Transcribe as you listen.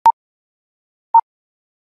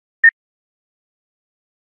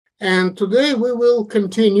And today we will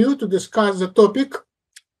continue to discuss the topic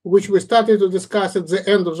which we started to discuss at the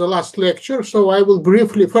end of the last lecture. So I will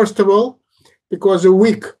briefly, first of all, because a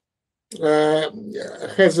week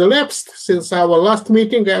has elapsed since our last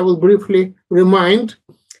meeting, I will briefly remind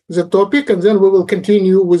the topic, and then we will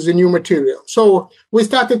continue with the new material. So we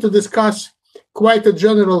started to discuss quite a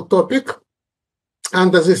general topic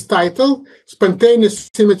under this title, spontaneous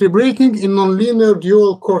symmetry breaking in nonlinear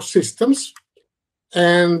dual core systems.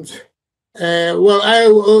 And well,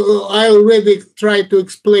 I already tried to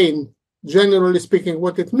explain, generally speaking,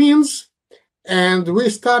 what it means. And we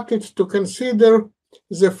started to consider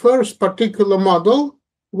the first particular model,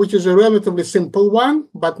 which is a relatively simple one,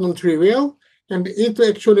 but non-trivial. And it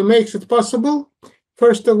actually makes it possible,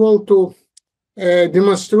 first of all, to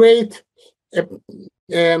demonstrate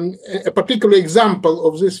a particular example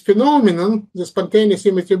of this phenomenon, the spontaneous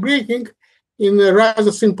symmetry breaking, in a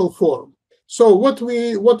rather simple form. So what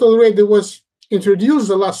already was introduced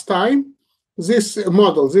the last time, this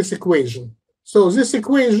model, this equation. So this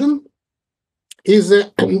equation is,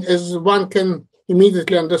 as one can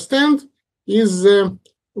immediately understand, is a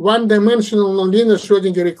one-dimensional nonlinear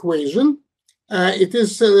Schrödinger equation. It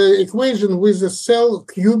is an equation with a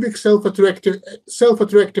cubic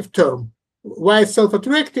self-attractive term. Why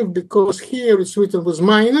self-attractive? Because here it's written with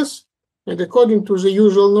minus, and according to the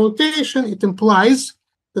usual notation, it implies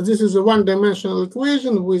that this is a one-dimensional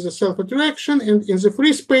equation with a self-attraction, and in the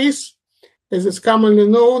free space, as it's commonly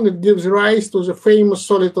known, it gives rise to the famous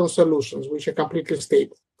soliton solutions, which are completely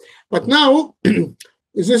stable. But now,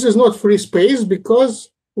 this is not free space because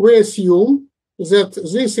we assume that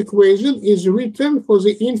this equation is written for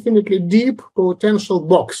the infinitely deep potential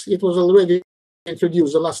box. It was already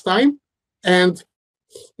introduced the last time. And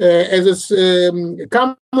as it's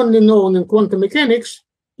commonly known in quantum mechanics,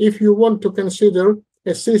 if you want to consider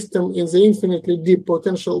a system in the infinitely deep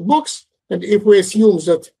potential box, and if we assume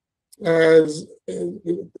that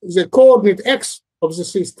the coordinate x of the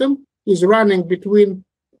system is running between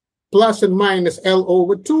plus and minus L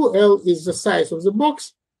over 2, L is the size of the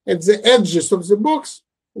box. At the edges of the box,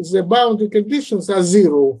 the boundary conditions are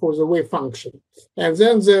 0 for the wave function. And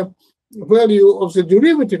then the value of the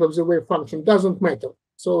derivative of the wave function doesn't matter.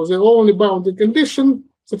 So the only boundary condition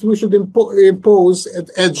that we should impose at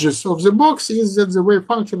edges of the box is that the wave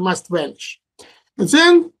function must vanish. And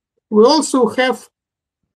then we also have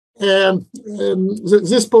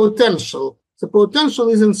this potential. The potential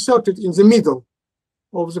is inserted in the middle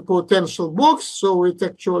of the potential box, so it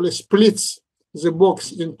actually splits the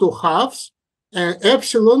box in two halves, and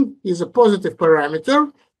epsilon is a positive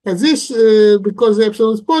parameter, and this, because the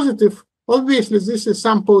epsilon is positive, obviously this is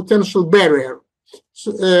some potential barrier.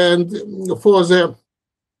 So, and for the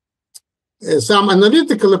some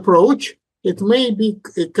analytical approach, it may be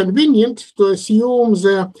convenient to assume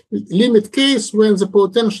the limit case when the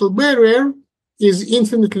potential barrier is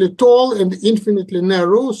infinitely tall and infinitely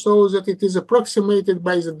narrow, so that it is approximated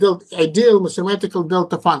by the ideal mathematical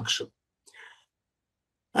delta function.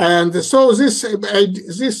 And so this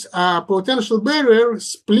potential barrier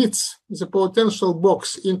splits the potential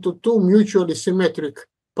box into two mutually symmetric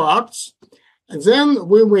parts. And then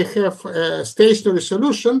we will have a stationary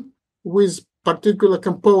solution with particular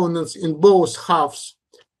components in both halves,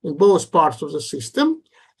 in both parts of the system.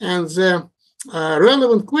 And the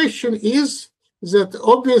relevant question is that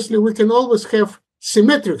obviously we can always have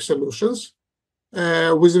symmetric solutions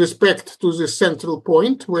with respect to the central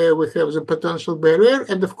point where we have the potential barrier.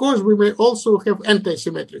 And of course, we may also have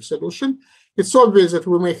anti-symmetric solution. It's obvious that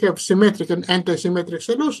we may have symmetric and anti-symmetric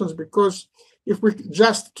solutions because if we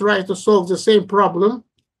just try to solve the same problem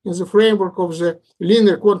in the framework of the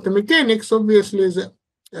linear quantum mechanics, obviously the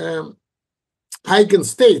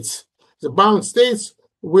eigenstates, the bound states,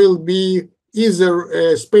 will be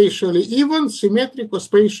either spatially even, symmetric, or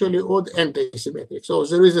spatially odd, anti-symmetric. So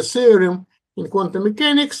there is a theorem in quantum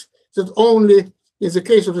mechanics that only in the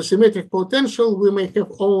case of the symmetric potential, we may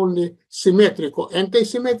have only symmetric or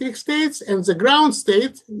anti-symmetric states, and the ground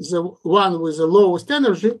state, the one with the lowest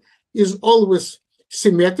energy, is always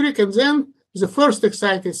symmetric, and then the first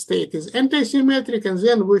excited state is anti-symmetric, and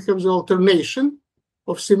then we have the alternation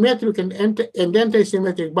of symmetric and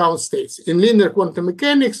anti-symmetric bound states. In linear quantum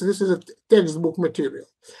mechanics, this is a textbook material.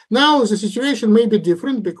 Now, the situation may be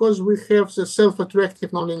different because we have the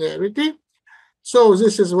self-attractive nonlinearity. So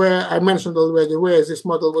this is where I mentioned already where this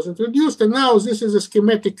model was introduced, and now this is a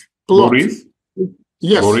schematic plot. Boris?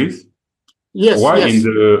 Yes. Boris? Yes. Why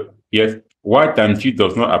yes. Why tangent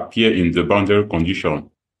does not appear in the boundary condition?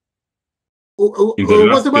 In the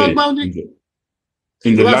what about page, boundary?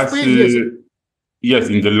 In the last page, yes. Yes,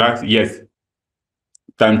 in the last, yes.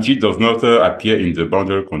 time t does not appear in the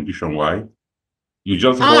boundary condition y. You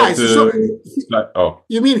just wrote,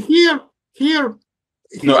 you mean here?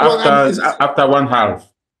 No, well, after 1/2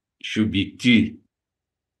 should be t.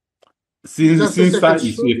 Since that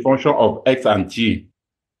is a function of x and t.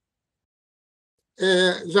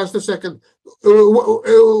 Just a second.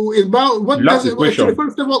 What does it actually?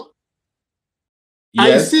 First of all, yes.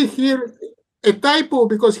 I see here a typo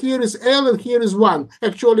because here is L and here is 1.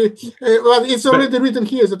 Actually, well, it's already written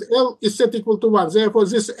here that L is set equal to 1. Therefore,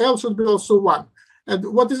 this L should be also 1. And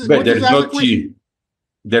what is? But there is no t.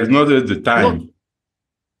 There is no the time.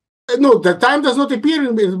 No, the time does not appear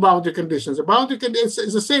in the boundary conditions. The boundary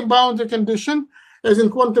is the same boundary condition as in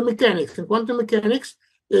quantum mechanics. In quantum mechanics,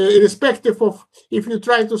 irrespective of if you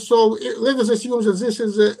try to solve, let us assume that this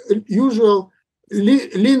is a usual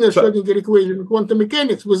linear Schrodinger equation in quantum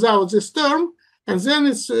mechanics without this term, and then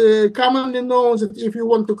it's commonly known that if you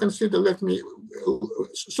want to consider,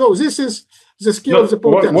 so this is the scale of the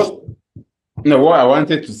potential. What I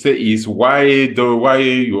wanted to say is why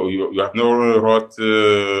you have no wrote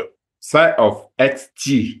psi of xt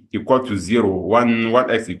equal to 0, 1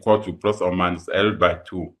 x equal to plus or minus L by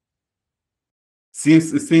 2.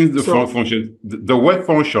 Since the function, the wave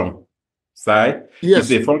function psi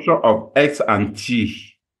is a function of x and t.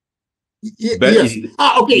 Yes.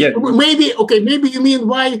 Okay. Yes. Maybe you mean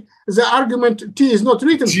why the argument t is not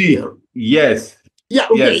written here. Yes. Yeah.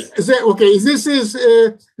 Okay. Yes.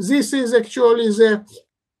 This is actually the.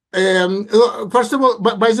 First of all,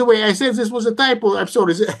 by the way, I said this was a typo. I'm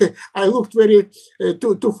sorry. I looked very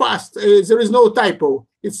too fast. There is no typo.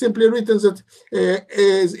 It's simply written that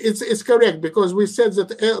it's correct because we said that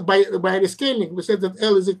L, by rescaling, we said that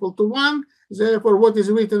L is equal to 1. Therefore, what is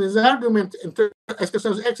written in the argument as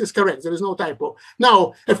concerns x is correct. There is no typo. Now,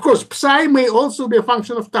 of course, psi may also be a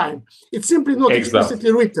function of time. It's simply not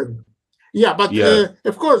explicitly written. Yeah, but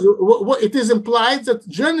of course, it is implied that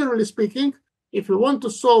generally speaking, if you want to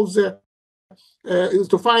solve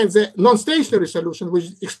to find the non-stationary solution, which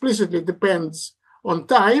explicitly depends on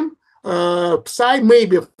time, psi may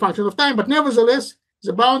be a function of time, but nevertheless,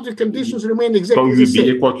 the boundary conditions remain exactly the same. So it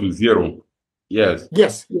will be equal to 0. Yes.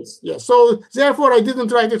 Yes. So therefore, I didn't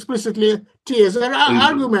write explicitly t as an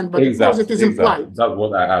argument, but of course it is implied. That's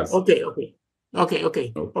what I asked. Okay.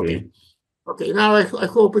 Now I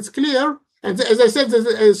hope it's clear. And as I said,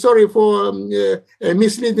 sorry for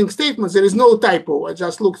misleading statements. There is no typo. I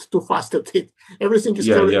just looked too fast at it. Everything is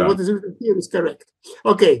correct. Yeah. What is written here is correct.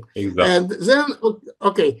 Okay. Exactly. And then,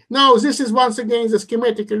 now this is once again the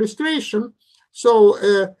schematic illustration. So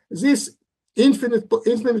this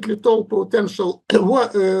infinitely tall potential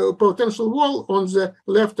wall on the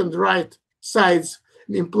left and right sides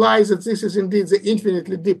implies that this is indeed the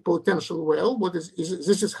infinitely deep potential well.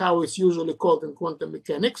 This is how it's usually called in quantum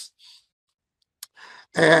mechanics.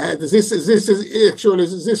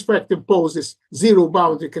 This fact imposes 0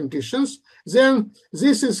 boundary conditions. Then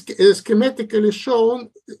this is schematically shown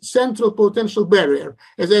central potential barrier.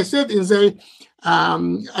 As I said, in the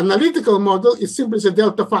analytical model, it's simply the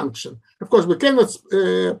delta function. Of course, we cannot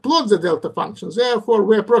plot the delta function. Therefore,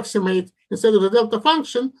 we approximate, instead of the delta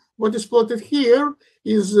function, what is plotted here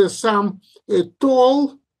is some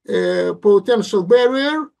tall potential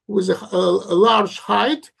barrier with a large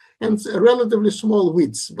height and relatively small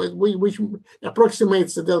widths, but which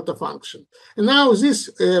approximates the delta function. And now these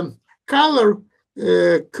color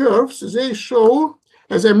curves, they show,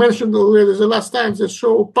 as I mentioned already the last time, they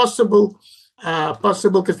show possible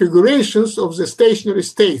configurations of the stationary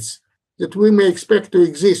states that we may expect to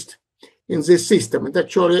exist in this system. And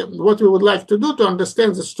actually, what we would like to do to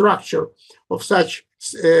understand the structure of such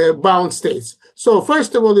bound states. So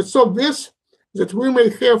first of all, it's obvious that we may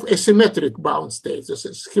have a symmetric bound state. So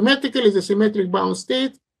schematically, the symmetric bound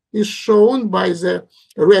state is shown by the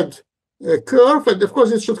red curve, and of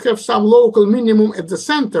course, it should have some local minimum at the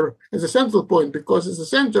center, at the central point, because at the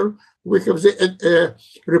center we have the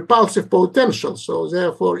repulsive potential. So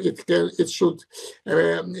therefore, it should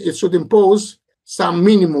impose some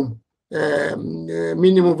minimum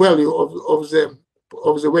value of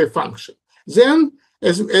the wave function. Then,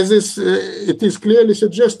 as it is clearly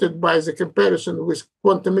suggested by the comparison with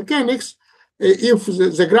quantum mechanics, if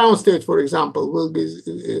the ground state, for example, will be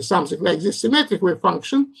something like this symmetric wave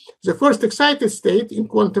function, the first excited state in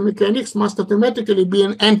quantum mechanics must automatically be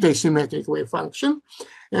an anti-symmetric wave function.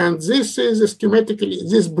 And this is schematically,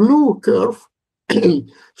 this blue curve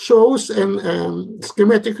shows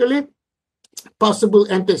schematically possible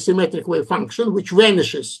anti-symmetric wave function, which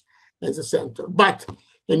vanishes at the center. But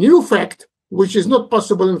a new fact, which is not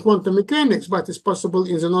possible in quantum mechanics, but is possible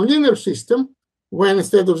in the nonlinear system, when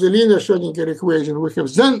instead of the linear Schrodinger equation, we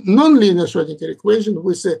have the nonlinear Schrodinger equation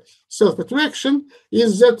with a self-attraction,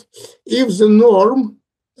 is that if the norm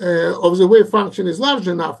of the wave function is large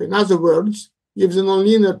enough, in other words, if the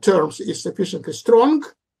nonlinear terms is sufficiently strong,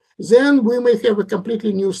 then we may have a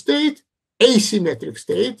completely new state, asymmetric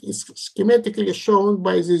state. It's schematically shown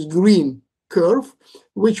by this green curve,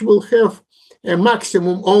 which will have a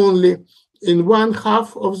maximum only in one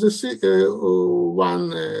half of the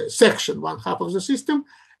one half of the system,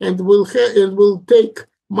 and will take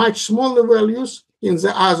much smaller values in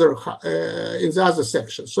the other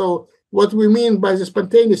section. So what we mean by the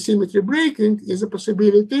spontaneous symmetry breaking is a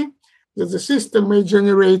possibility that the system may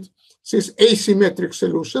generate this asymmetric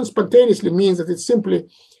solution. Spontaneously means that it's simply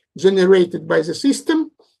generated by the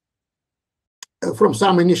system from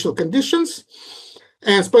some initial conditions.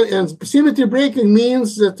 And symmetry breaking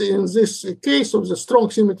means that in this case of the strong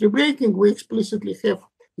symmetry breaking, we explicitly have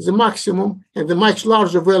the maximum and the much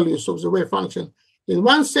larger values of the wave function in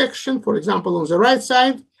one section, for example, on the right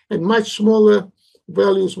side, and much smaller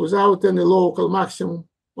values without any local maximum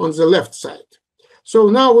on the left side. So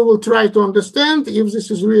now we will try to understand if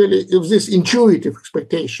this intuitive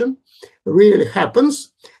expectation really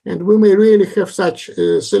happens, and we may really have such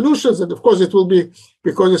solutions. And of course, it will be,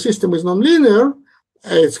 because the system is nonlinear,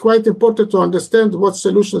 it's quite important to understand what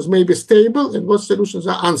solutions may be stable and what solutions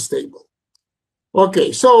are unstable.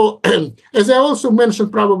 Okay, so as I also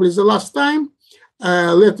mentioned probably the last time,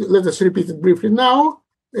 let us repeat it briefly now.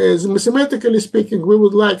 Mathematically speaking, we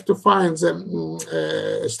would like to find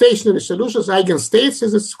the stationary solutions, eigenstates,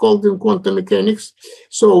 as it's called in quantum mechanics.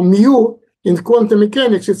 So mu in quantum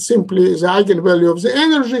mechanics, it's simply the eigenvalue of the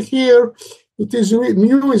energy here. It is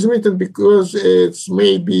mu is written because it's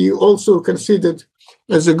maybe also considered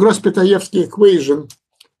as a Gross-Pitaevsky equation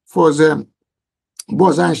for the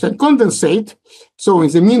Bose-Einstein condensate. So in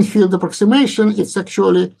the mean field approximation, it's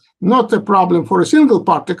actually not a problem for a single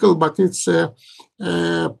particle, but it's a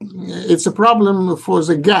problem for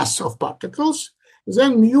the gas of particles.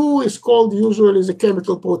 Then mu is called usually the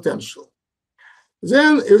chemical potential.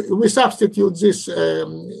 Then we substitute this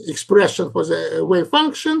expression for the wave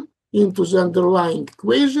function into the underlying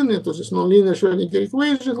equation, into this nonlinear Schrodinger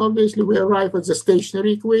equation. Obviously, we arrive at the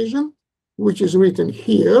stationary equation, which is written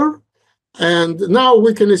here. And now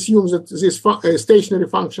we can assume that this stationary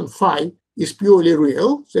function phi is purely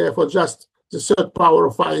real. Therefore, just the third power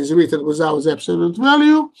of phi is written without the absolute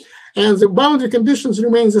value. And the boundary conditions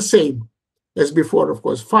remain the same as before, of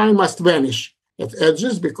course. Phi must vanish at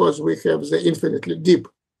edges because we have the infinitely deep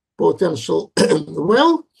potential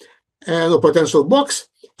well, and a potential box.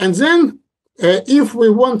 And then if we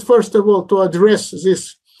want, first of all, to address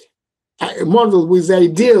this model with the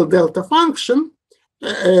ideal delta function,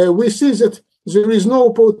 we see that there is no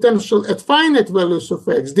potential at finite values of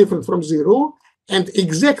x different from zero, and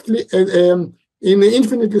exactly in the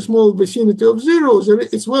infinitely small vicinity of zero,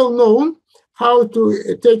 it's well known how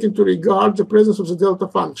to take into regard the presence of the delta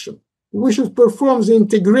function. We should perform the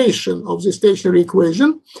integration of the stationary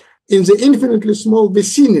equation in the infinitely small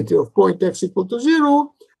vicinity of point x equal to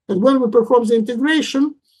 0. And when we perform the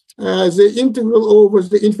integration, the integral over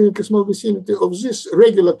the infinitely small vicinity of these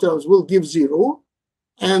regular terms will give 0.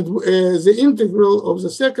 And the integral of the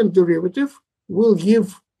second derivative will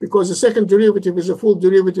give, because the second derivative is a full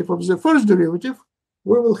derivative of the first derivative,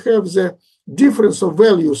 we will have the difference of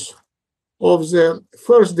values of the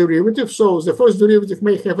first derivative. So the first derivative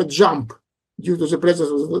may have a jump due to the presence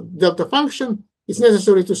of the delta function. It's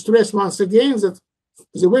necessary to stress once again that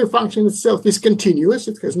the wave function itself is continuous.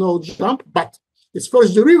 It has no jump, but its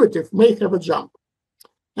first derivative may have a jump.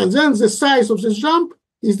 And then the size of this jump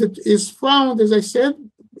is found, as I said,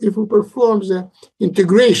 if we perform the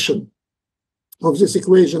integration of this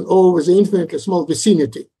equation over the infinitely small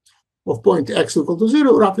vicinity of point x equal to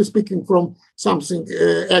 0, roughly speaking, from something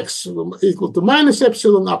x equal to minus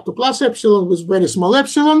epsilon up to plus epsilon with very small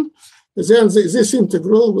epsilon. Then this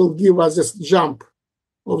integral will give us this jump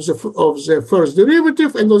of the first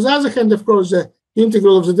derivative. And on the other hand, of course, the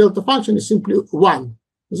integral of the delta function is simply 1.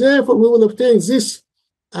 Therefore, we will obtain this.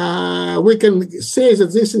 We can say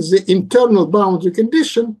that this is the internal boundary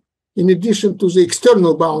condition in addition to the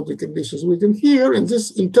external boundary conditions written here. And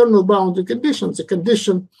this internal boundary condition, the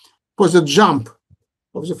condition for the jump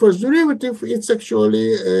of the first derivative, it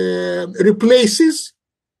actually replaces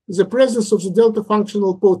the presence of the delta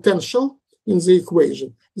functional potential in the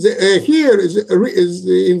equation. Here is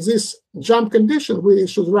in this jump condition, we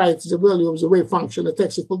should write the value of the wave function at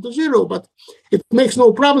x equal to 0, but it makes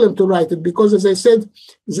no problem to write it because, as I said,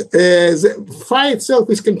 the phi itself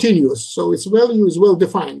is continuous, so its value is well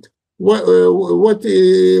defined. what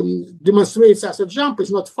demonstrates as a jump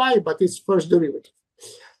is not phi, but its first derivative.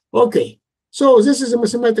 Okay, so this is a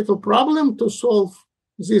mathematical problem to solve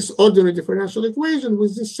this ordinary differential equation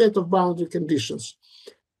with this set of boundary conditions.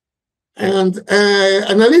 And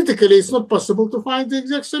analytically, it's not possible to find the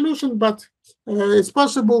exact solution, but it's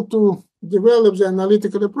possible to develop the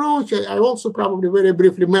analytical approach. I also probably very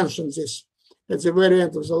briefly mentioned this at the very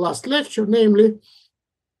end of the last lecture, namely,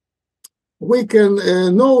 we can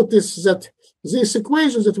notice that these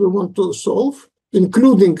equations that we want to solve,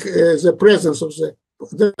 including the presence of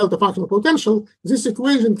the delta functional potential, this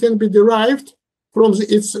equation can be derived from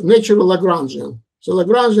its natural Lagrangian. So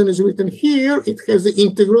Lagrangian is written here. It has the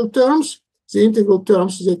integral terms. The integral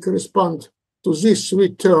terms, they correspond to these three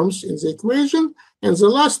terms in the equation. And the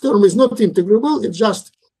last term is not integrable. It's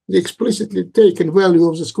just the explicitly taken value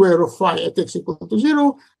of the square of phi at x equal to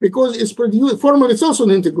 0, because it's produced, formally it's also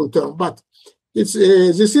an integral term, but it's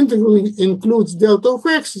this integral includes delta of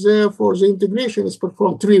x, therefore the integration is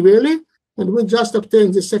performed trivially, and we just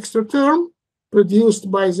obtain this extra term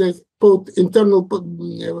produced by the internal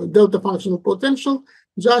delta functional potential,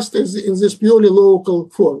 just as in this purely local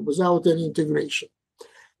form, without any integration.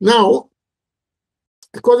 Now,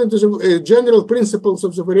 according to the general principles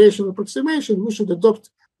of the variation approximation, we should adopt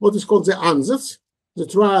what is called the ansatz, the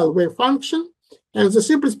trial wave function, and the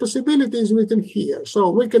simplest possibility is written here. So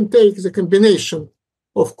we can take the combination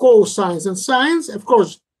of cosines and sines. Of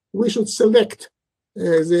course, we should select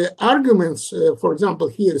the arguments. For example,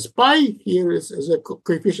 here is pi, here is the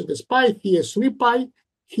coefficient is pi, here is 3 pi,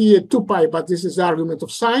 here 2 pi, but this is the argument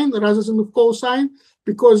of sine rather than of cosine,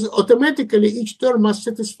 because automatically each term must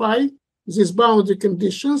satisfy these boundary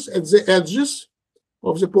conditions at the edges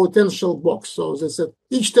of the potential box. So that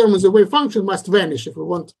each term in the wave function must vanish if we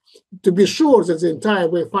want to be sure that the entire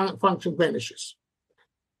wave function vanishes.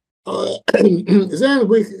 Then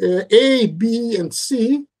A, B, and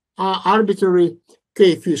C are arbitrary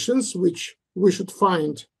coefficients, which we should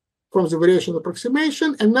find from the variation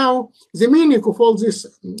approximation. And now the meaning of all this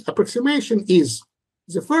approximation is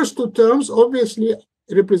the first two terms obviously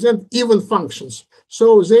represent even functions.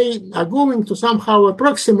 So they are going to somehow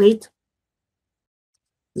approximate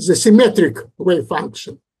the symmetric wave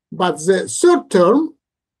function. But the third term,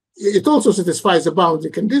 it also satisfies the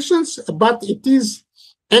boundary conditions, but it is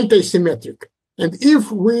anti-symmetric. And if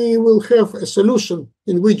we will have a solution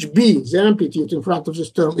in which B, the amplitude in front of this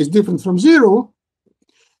term, is different from 0,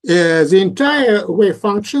 the entire wave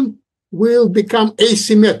function will become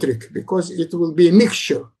asymmetric, because it will be a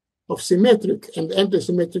mixture of symmetric and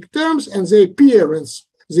anti-symmetric terms, and the appearance,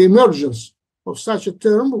 the emergence of such a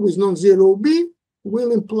term with non-zero B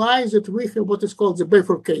will imply that we have what is called the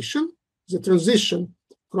bifurcation, the transition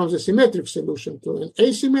from the symmetric solution to an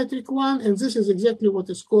asymmetric one, and this is exactly what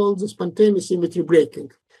is called the spontaneous symmetry breaking,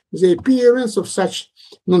 the appearance of such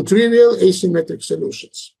non-trivial asymmetric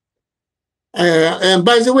solutions. And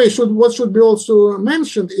by the way, what should be also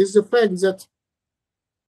mentioned is the fact that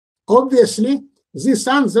obviously this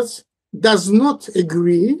ansatz does not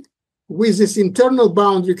agree with this internal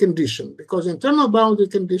boundary condition, because internal boundary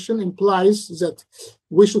condition implies that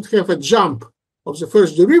we should have a jump of the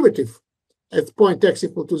first derivative at point x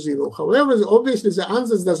equal to 0. However, obviously the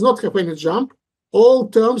ansatz does not have any jump. All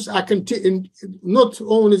terms are not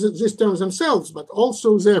only these terms themselves, but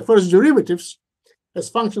also their first derivatives as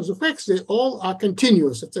functions of x, they all are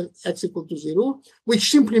continuous at x equal to 0,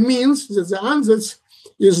 which simply means that the ansatz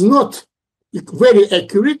is not very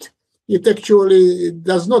accurate. It actually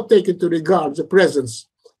does not take into regard the presence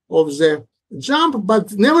of the jump,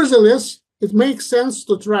 but nevertheless, it makes sense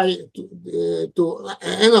to try to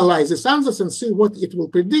analyze this ansatz and see what it will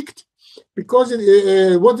predict, because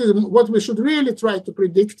what we should really try to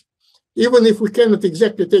predict, even if we cannot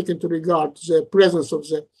exactly take into regard the presence of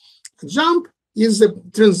the jump, is the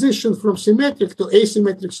transition from symmetric to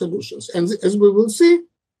asymmetric solutions. And as we will see,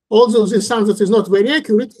 although this ansatz is not very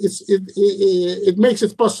accurate, it makes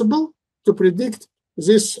it possible to predict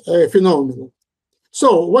this phenomenon.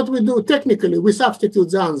 So what we do technically, we substitute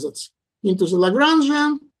the ansatz into the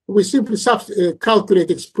Lagrangian. We simply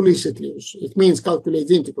calculate explicitly. It means calculate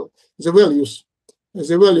the integral, the value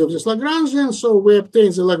of this Lagrangian. So we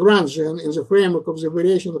obtain the Lagrangian in the framework of the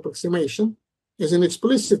variation approximation as an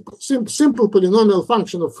explicit simple polynomial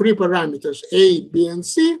function of three parameters A, B, and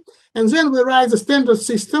C. And then we write the standard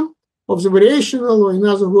system of the variational, or in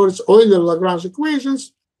other words, Euler-Lagrange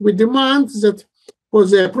equations. We demand that for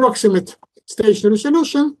the approximate stationary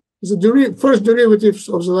solution, the first derivatives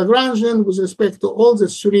of the Lagrangian with respect to all the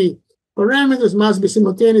three parameters must be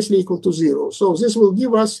simultaneously equal to 0. So this will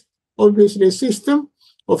give us obviously a system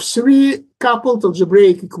of three coupled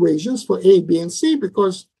algebraic equations for A, B, and C,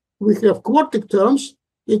 because we have quartic terms,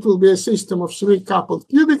 it will be a system of 3 coupled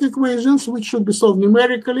cubic equations, which should be solved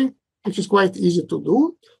numerically, which is quite easy to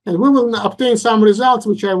do. And we will obtain some results,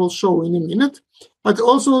 which I will show in a minute. But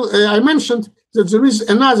also, I mentioned that there is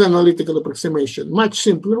another analytical approximation, much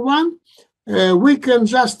simpler one. We can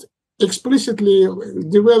just explicitly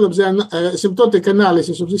develop the asymptotic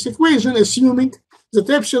analysis of this equation, assuming that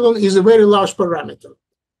epsilon is a very large parameter.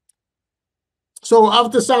 So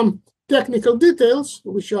after some technical details,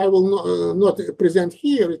 which I will not present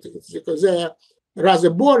here, because they are rather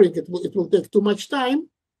boring, it will take too much time,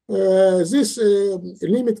 this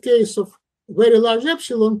limit case of very large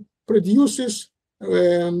epsilon produces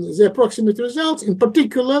the approximate results. In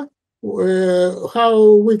particular, how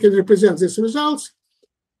we can represent these results.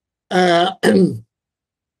 In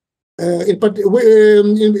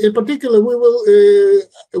particular, we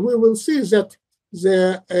will see that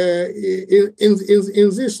in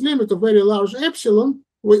this limit of very large epsilon,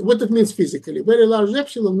 what it means physically. Very large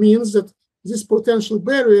epsilon means that this potential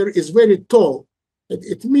barrier is very tall.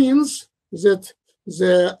 It means that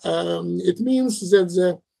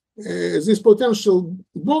this potential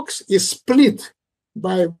box is split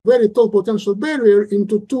by a very tall potential barrier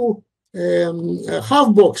into 2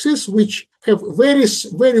 half boxes, which have very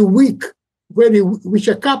weak, which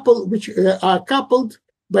are coupled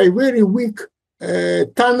by very weak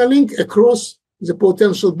tunneling across the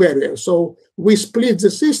potential barrier. So we split the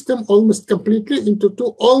system almost completely into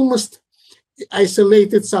 2 almost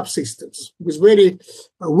isolated subsystems with very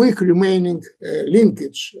weak remaining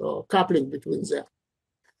linkage or coupling between them.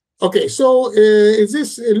 Okay, so in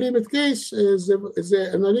this limit case,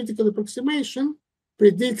 the analytical approximation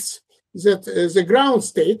predicts that the ground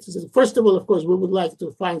state, first of all, of course, we would like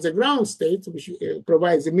to find the ground state, which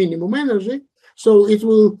provides the minimum energy. So it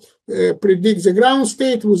will predict the ground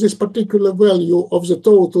state with this particular value of the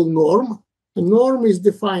total norm. The norm is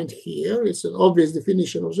defined here. It's an obvious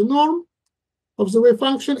definition of the norm of the wave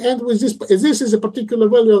function. And with this is a particular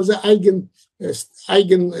value of the eigen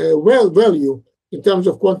value in terms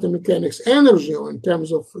of quantum mechanics energy, or in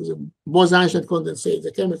terms of the Bose-Einstein condensate,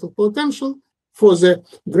 the chemical potential for the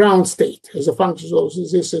ground state as a function of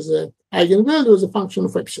this is an eigenvalue as a function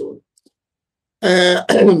of epsilon.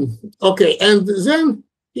 Okay, and then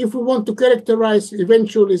if we want to characterize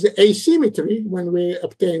eventually the asymmetry, when we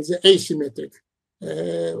obtain the asymmetric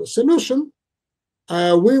solution,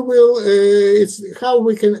 we will, it's how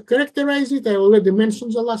we can characterize it. I already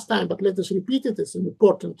mentioned the last time, but let us repeat it. It's an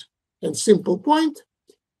important and simple point.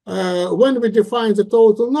 When we define the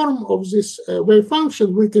total norm of this wave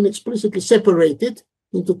function, we can explicitly separate it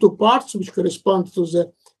into 2 parts, which correspond to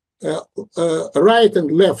the right and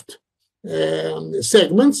left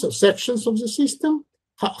segments or sections of the system,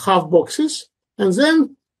 half boxes. And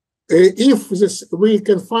then if this we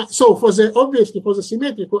can find, so for the obviously for the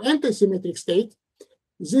symmetric or anti-symmetric state,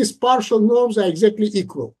 these partial norms are exactly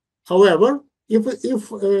equal. However, if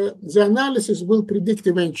the analysis will predict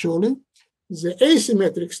eventually the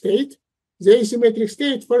asymmetric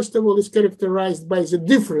state, first of all, is characterized by the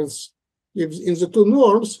difference in the 2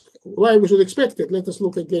 norms. Why we should expect it? Let us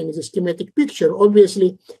look again at the schematic picture.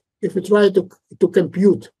 Obviously, if we try to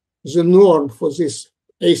compute the norm for this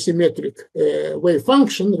asymmetric wave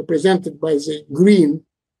function represented by the green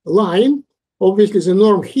line, obviously the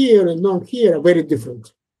norm here and norm here are very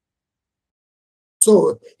different.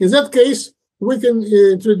 So in that case, we can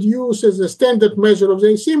introduce as a standard measure of the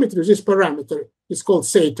asymmetry this parameter. It's called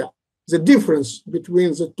theta, the difference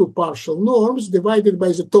between the 2 partial norms divided by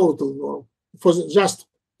the total norm,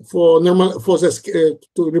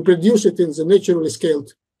 to reproduce it in the naturally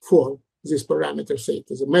scaled form. This parameter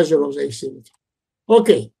theta is a measure of the asymmetry.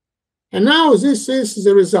 Okay, and now this is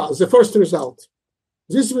the result, the first result.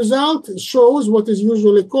 This result shows what is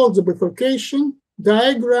usually called the bifurcation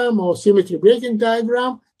diagram or symmetry breaking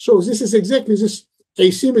diagram. So this is exactly this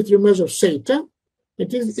asymmetry measure theta.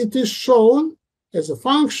 It is shown as a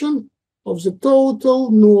function of the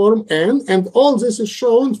total norm n, and all this is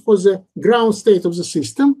shown for the ground state of the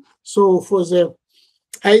system. So for the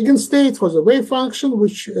eigenstate, for the wave function,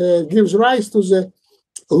 which gives rise to the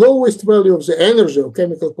lowest value of the energy or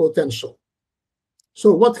chemical potential.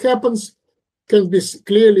 So what happens can be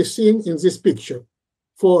clearly seen in this picture.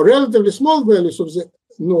 For relatively small values of the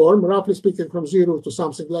norm, roughly speaking from 0 to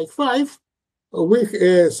something like 5,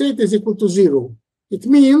 theta is equal to 0. It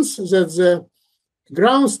means that the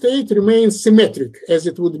ground state remains symmetric, as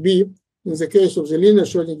it would be in the case of the linear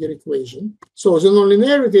Schrödinger equation. So the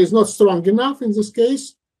nonlinearity is not strong enough in this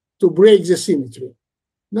case to break the symmetry.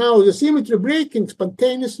 Now, the symmetry breaking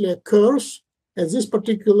spontaneously occurs at this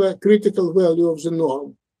particular critical value of the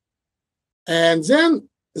norm. And then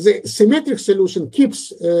the symmetric solution keeps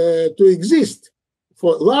to exist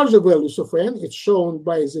for larger values of n. It's shown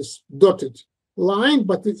by this dotted line,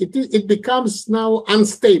 but it becomes now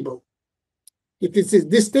unstable. It is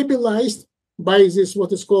destabilized by this,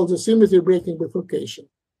 what is called the symmetry breaking bifurcation.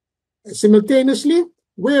 Simultaneously,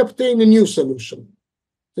 we obtain a new solution.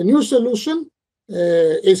 The new solution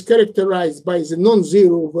is characterized by the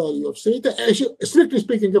non-zero value of theta. Actually, strictly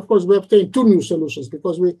speaking, of course, we obtain two new solutions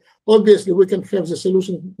because we can have the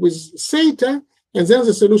solution with theta and then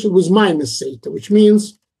the solution with minus theta, which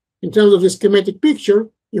means in terms of the schematic picture,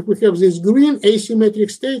 if we have this green asymmetric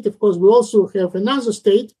state, of course, we also have another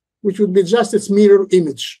state which would be just its mirror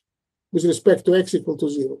image with respect to x equal to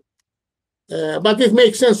 0. But it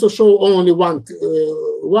makes sense to show only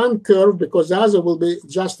one curve because the other will be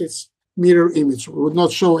just its mirror image. We would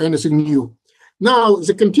not show anything new. Now,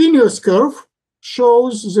 the continuous curve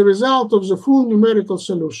shows the result of the full numerical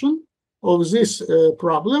solution of this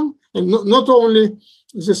problem, and not only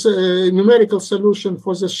this numerical solution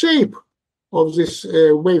for the shape of this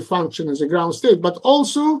wave function as a ground state, but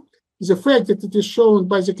also the fact that it is shown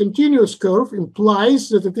by the continuous curve implies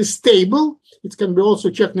that it is stable. It can be also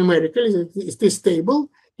checked numerically that it is stable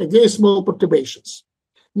against small perturbations.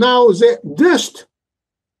 Now, the dashed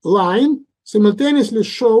line simultaneously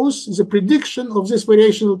shows the prediction of this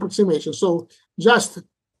variational approximation. So just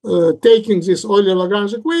taking these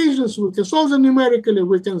Euler-Lagrange equations, we can solve them numerically.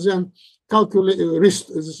 We can then calculate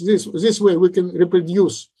this way. We can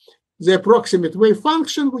reproduce the approximate wave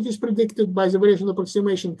function, which is predicted by the variational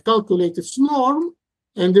approximation, calculate its norm,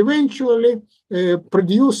 and eventually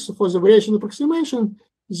produce for the variational approximation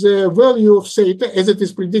the value of theta as it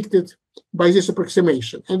is predicted by this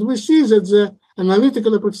approximation. And we see that the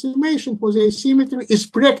analytical approximation for the asymmetry is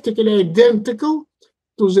practically identical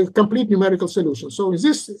to the complete numerical solution. So in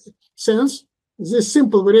this sense, this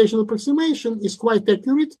simple variational approximation is quite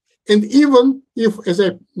accurate. And even if, as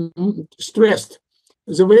I stressed,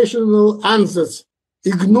 the variational ansatz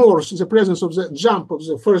ignores the presence of the jump of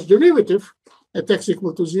the first derivative at x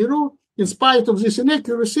equal to 0, in spite of this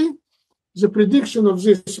inaccuracy, the prediction of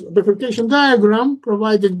this bifurcation diagram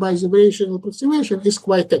provided by the variational approximation is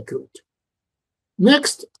quite accurate.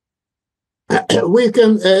 Next, we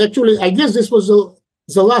can actually, I guess this was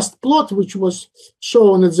the last plot which was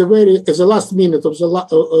shown at the last minute of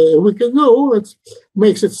the week ago. It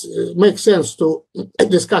makes sense to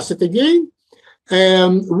discuss it again.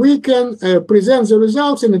 We can present the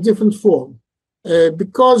results in a different form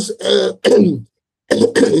because,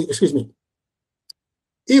 excuse me,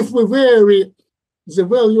 if we vary the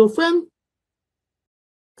value of n,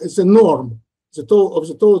 the norm, the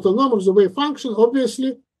total norm of the wave function,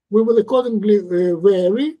 obviously we will accordingly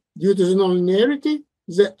vary due to the nonlinearity.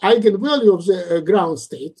 The eigenvalue of the ground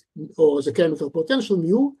state or the chemical potential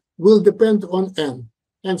mu will depend on n.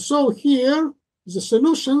 And so here, the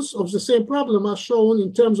solutions of the same problem are shown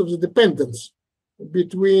in terms of the dependence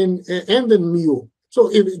between n and mu. So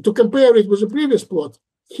to compare it with the previous plot,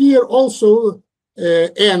 here also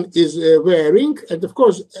n is varying. And of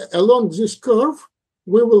course, along this curve,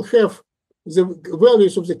 we will have the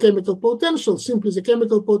values of the chemical potential. Simply the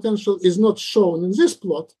chemical potential is not shown in this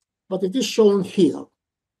plot, but it is shown here.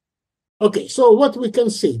 Okay, so what we can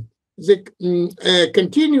see, the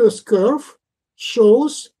continuous curve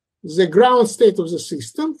shows the ground state of the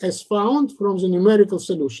system as found from the numerical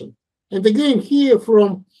solution. And again, here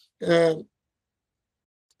from,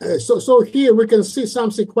 so here we can see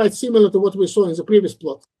something quite similar to what we saw in the previous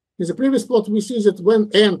plot. In the previous plot, we see that when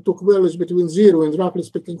n took values between 0 and roughly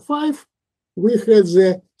speaking 5, we had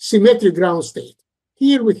the symmetric ground state.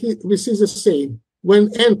 Here we see the same.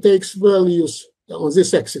 When n takes values on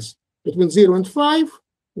this axis between 0 and 5,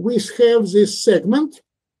 we have this segment,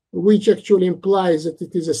 which actually implies that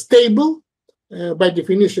it is a stable, by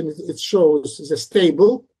definition, it shows the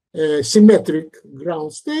stable, symmetric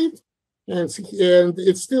ground state, and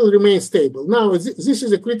it still remains stable. Now, this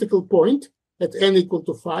is a critical point at n equal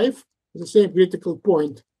to 5, the same critical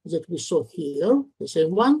point that we saw here, the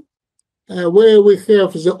same one, where we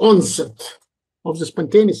have the onset of the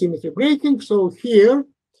spontaneous symmetry breaking. So here,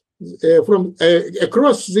 from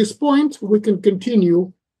across this point, we can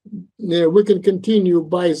continue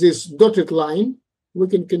by this dotted line. We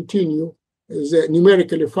can continue the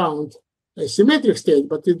numerically found symmetric state,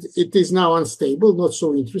 but it is now unstable, not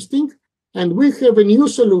so interesting. And we have a new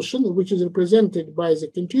solution, which is represented by the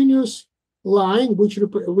continuous line,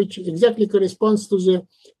 which exactly corresponds to the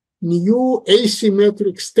new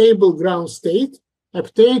asymmetric stable ground state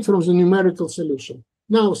obtained from the numerical solution.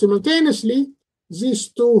 Now, simultaneously, these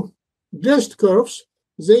two dashed curves,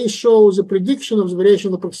 they show the prediction of the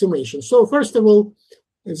variational approximation. So first of all,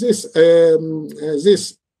 this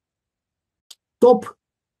top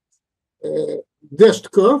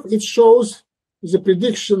dashed curve, it shows the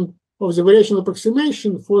prediction of the variational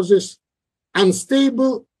approximation for this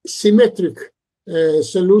unstable symmetric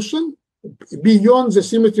solution beyond the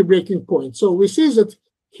symmetry breaking point. So we see that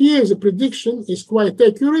here the prediction is quite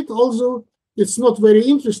accurate, although it's not very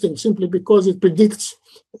interesting simply because it predicts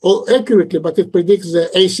accurately, but it predicts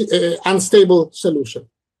the unstable solution.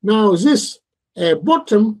 Now this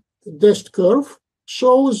bottom dashed curve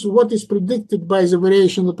shows what is predicted by the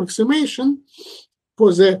variational approximation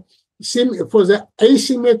for the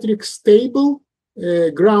asymmetric stable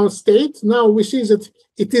ground state. Now we see that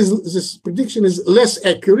this prediction is less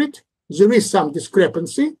accurate. There is some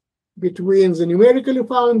discrepancy between the numerically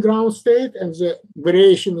found ground state and the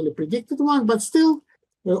variationally predicted one, but still,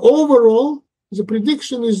 overall, the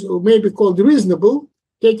prediction is maybe called reasonable,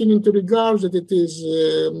 taking into regard that it is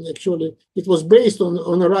actually, it was based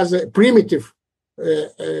on a rather primitive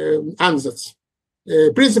ansatz.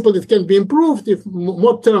 Principle, it can be improved if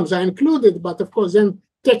more terms are included, but of course, then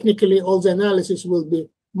technically all the analysis will be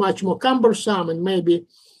much more cumbersome and maybe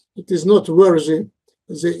it is not worthy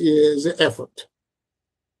the effort.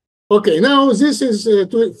 Okay, now this is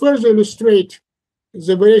to further illustrate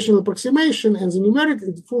the variational approximation and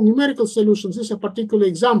the full numerical solutions. These are particular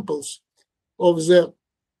examples of the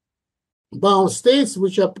bound states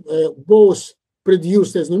which are both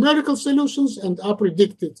produced as numerical solutions and are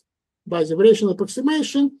predicted by the variational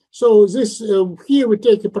approximation. So this here we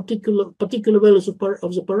take a particular values of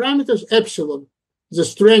the parameters. Epsilon, the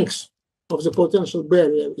strength of the potential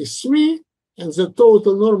barrier is 3, and the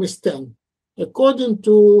total norm is 10. According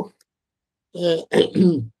to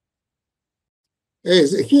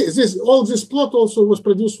all this plot also was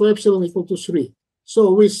produced for epsilon equal to 3.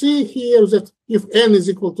 So we see here that if n is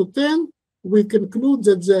equal to 10, we conclude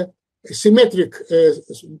that the symmetric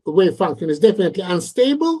wave function is definitely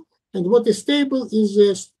unstable, and what is stable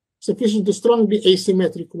is sufficiently strongly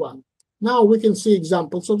asymmetric one. Now we can see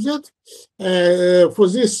examples of that. For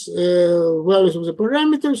these values of the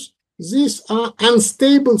parameters, these are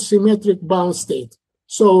unstable symmetric bound state.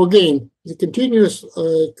 So again, the continuous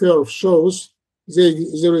curve shows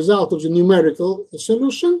the result of the numerical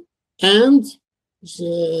solution, and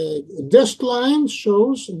the dashed line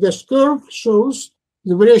shows, dashed curve shows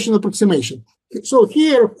the variational approximation. So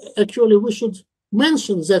here, actually, we should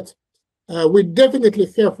mention that we definitely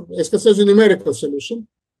have, as concerns the numerical solution,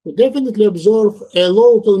 we definitely observe a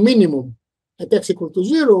local minimum at x equal to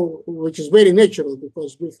 0, which is very natural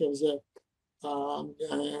because we have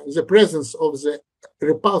the presence of the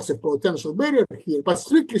repulsive potential barrier here. But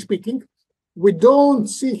strictly speaking, we don't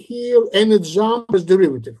see here any jump as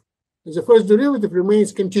derivative. The first derivative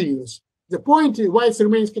remains continuous. The point why it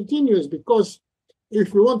remains continuous, because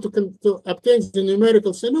if we want to obtain the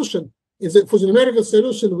numerical solution, for the numerical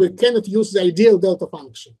solution, we cannot use the ideal delta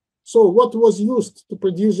function. So what was used to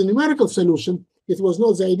produce the numerical solution, it was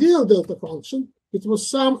not the ideal delta function, it was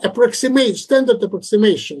some approximation, standard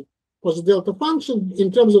approximation for the delta function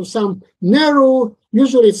in terms of some narrow,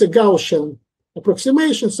 usually it's a Gaussian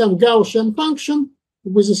approximation, some Gaussian function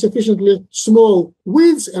with a sufficiently small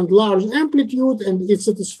width and large amplitude, and it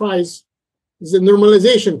satisfies the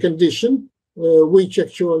normalization condition, which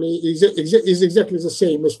actually is exactly the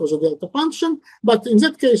same as for the delta function. But in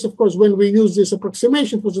that case, of course, when we use this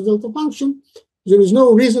approximation for the delta function, there is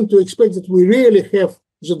no reason to expect that we really have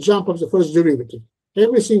the jump of the first derivative.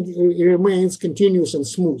 Everything remains continuous and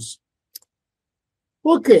smooth.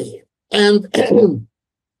 Okay, and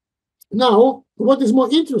now what is more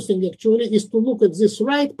interesting actually is to look at this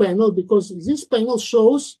right panel, because this panel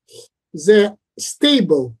shows the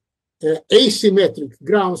stable asymmetric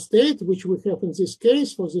ground state, which we have in this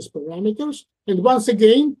case for these parameters. And once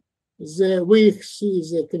again, we see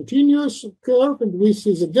the continuous curve and we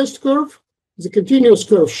see the dashed curve. The continuous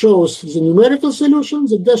curve shows the numerical solution.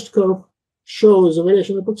 The dashed curve shows the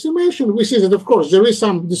variational approximation. We see that, of course, there is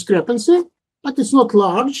some discrepancy, but it's not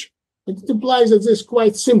large. And it implies that this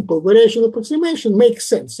quite simple variational approximation makes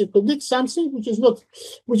sense. It predicts something which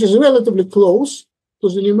is relatively close to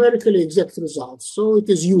the numerically exact results. So it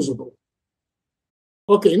is usable.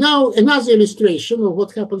 Okay, now another illustration of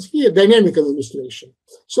what happens here, dynamical illustration.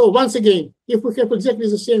 So once again, if we have exactly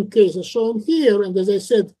the same case as shown here, and as I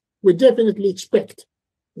said, we definitely expect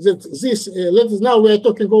that this, now we are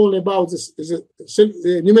talking only about this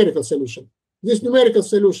numerical solution. This numerical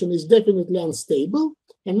solution is definitely unstable.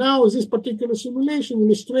 And now this particular simulation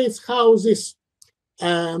illustrates how this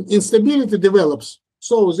instability develops.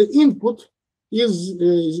 So the input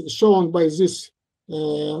is shown by this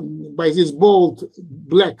bold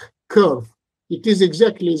black curve. It is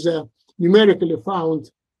exactly the numerically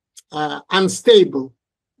found unstable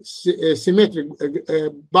symmetric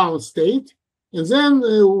bound state. And then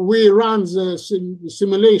we run the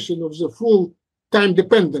simulation of the full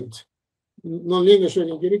time-dependent nonlinear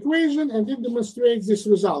Schrodinger equation, and it demonstrates this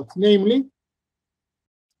result, namely,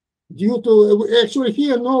 due to, actually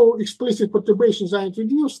here no explicit perturbations are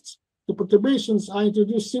introduced. The perturbations are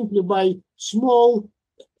introduced simply by small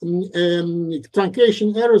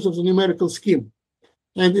truncation errors of the numerical scheme.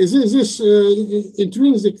 And this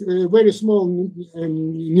intrinsic, very small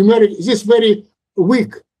this very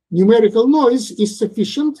weak numerical noise is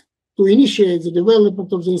sufficient to initiate the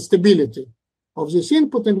development of the instability of this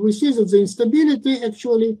input. And we see that the instability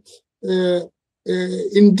actually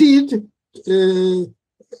indeed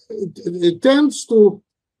tends to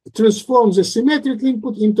transform the symmetric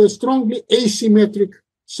input into a strongly asymmetric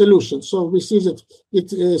solution. So we see that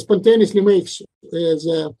it spontaneously makes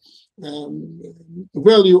the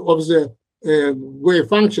value of the wave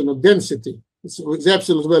function of density, it's the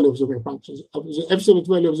absolute value of the wave function, the absolute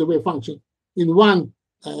value of the wave function in one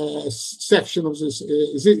section of this,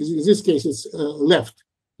 in this case it's left,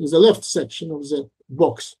 in the left section of the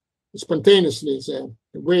box. Spontaneously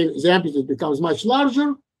the amplitude becomes much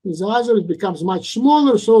larger, in the other it becomes much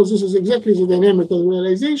smaller. So this is exactly the dynamical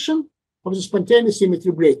realization of the spontaneous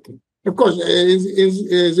symmetry breaking. Of course,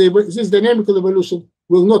 this dynamical evolution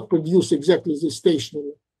will not produce exactly this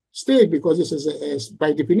stationary state, because this is,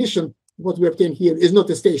 by definition, what we obtain here is not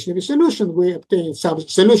a stationary solution. We obtain some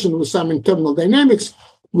solution with some internal dynamics,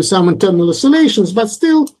 with some internal oscillations, but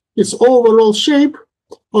still its overall shape,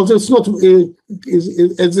 although it's not,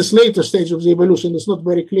 at this later stage of the evolution, it's not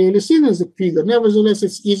very clearly seen as a figure. Nevertheless,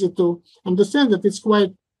 it's easy to understand that it's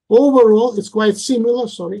quite, overall, it's quite similar,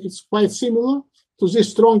 it's quite similar to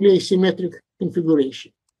this strongly asymmetric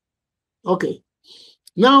configuration. Okay,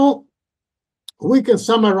 now we can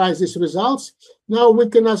summarize these results. Now we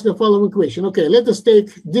can ask the following question. Okay, let us take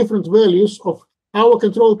different values of our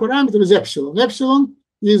control parameter is epsilon. Epsilon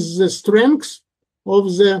is the strength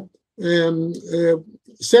of the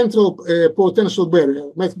central potential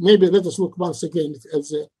barrier. Maybe let us look once again at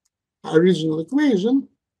the original equation.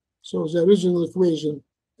 So the original equation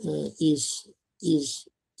is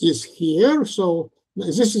here. So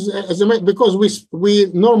this is because we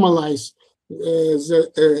normalize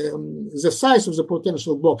the size of the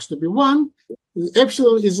potential box to be 1.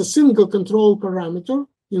 Epsilon is a single control parameter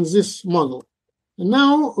in this model. And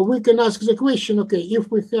now we can ask the question, okay, if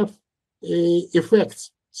we have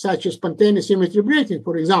effects such as spontaneous symmetry breaking,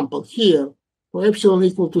 for example, here, for epsilon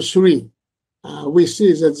equal to 3, we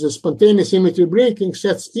see that the spontaneous symmetry breaking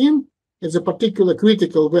sets in at a particular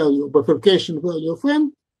critical value, bifurcation value of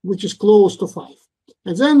n, which is close to 5.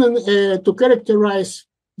 And then to characterize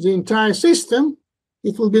the entire system,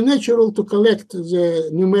 it will be natural to collect the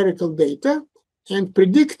numerical data and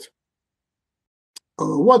predict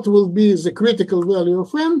what will be the critical value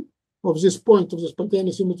of n of this point of the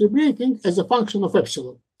spontaneous symmetry breaking as a function of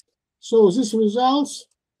epsilon. So this results,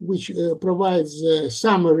 which provides a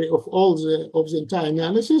summary of all of the entire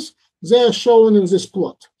analysis, they are shown in this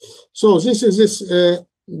plot. So this is this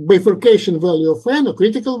bifurcation value of n, or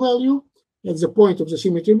critical value, at the point of the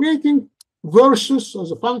symmetry breaking, versus as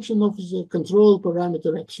a function of the control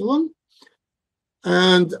parameter epsilon.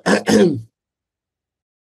 And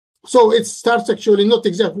so it starts actually not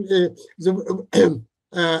exactly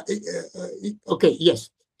okay, yes.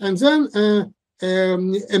 And then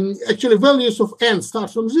actually values of n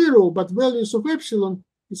start from 0, but values of epsilon,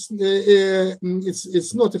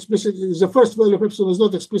 it's not explicit. The first value of epsilon is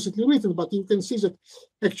not explicitly written, but you can see that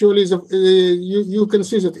actually you can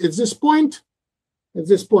see that at this point,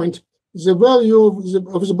 the value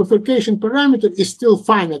of the bifurcation parameter is still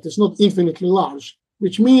finite. It's not infinitely large,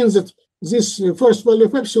 which means that this first value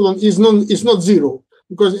of epsilon is not 0,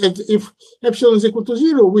 because if epsilon is equal to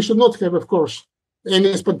 0, we should not have, of course,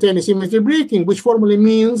 any spontaneous symmetry breaking, which formally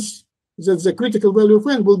means that the critical value of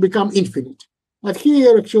n will become infinite. But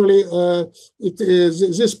here, actually,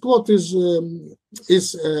 this plot is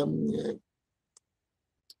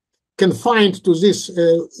confined to this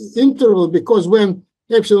interval, because when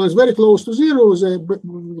epsilon is very close to 0,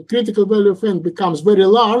 the critical value of n becomes very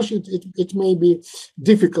large. It may be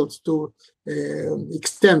difficult to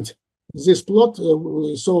extend this plot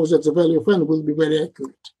so that the value of n will be very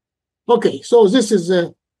accurate. Okay, so this is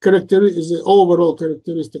the overall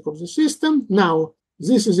characteristic of the system. Now,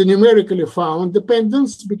 this is a numerically found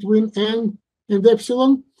dependence between n and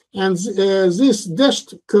epsilon, and this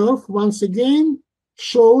dashed curve, once again,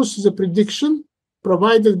 shows the prediction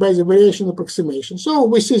provided by the variation approximation. So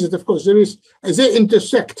we see that, of course, they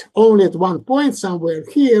intersect only at one point, somewhere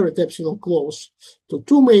here at epsilon close to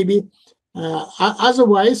 2 maybe.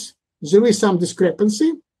 Otherwise, there is some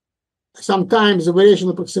discrepancy. sometimes the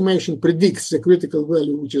variational approximation predicts the critical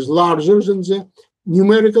value, which is larger than the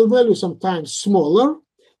numerical value, sometimes smaller.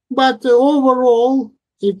 But overall,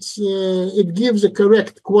 it gives a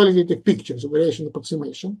correct qualitative picture, the variational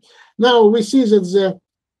approximation. Now we see that the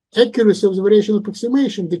accuracy of the variational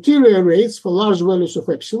approximation deteriorates for large values of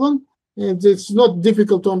epsilon, and it's not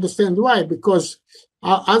difficult to understand why, because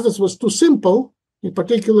others was too simple. In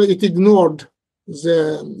particular, it ignored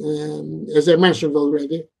the, as I mentioned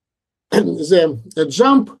already, the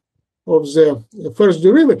jump of the first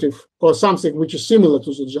derivative, or something which is similar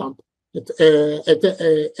to the jump at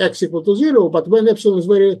x equal to 0. But when epsilon is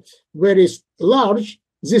very, very large,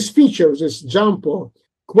 this feature, this jump or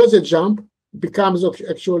quasi-jump, becomes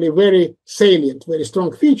actually very salient, very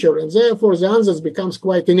strong feature, and therefore the answers becomes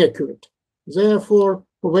quite inaccurate. Therefore,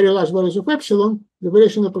 for very large values of epsilon, the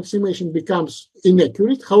variational approximation becomes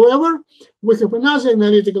inaccurate. However, we have another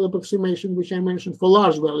analytical approximation, which I mentioned, for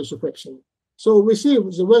large values of epsilon. So we see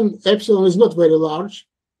that when epsilon is not very large,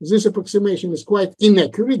 this approximation is quite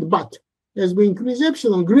inaccurate, but as we increase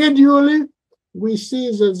epsilon, gradually we see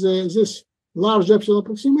that this large epsilon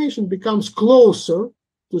approximation becomes closer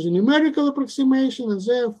to the numerical approximation, and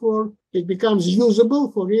therefore it becomes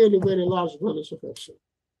usable for really very large values of epsilon.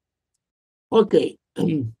 Okay,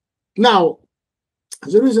 now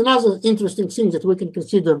there is another interesting thing that we can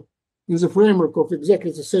consider in the framework of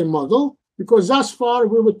exactly the same model, because thus far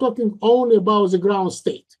we were talking only about the ground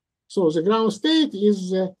state. So the ground state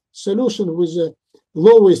is a solution with the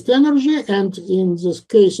lowest energy, and in this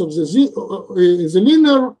case of the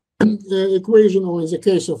linear equation, or in the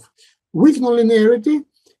case of weak nonlinearity,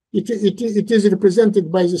 it is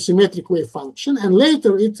represented by the symmetric wave function, and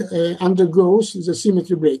later it undergoes the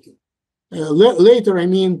symmetry breaking. Later, I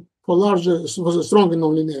mean, for the stronger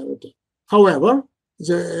nonlinearity. However,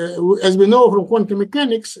 as we know from quantum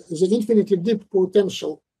mechanics, the infinitely deep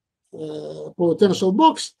potential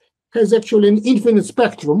box has actually an infinite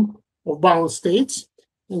spectrum of bound states.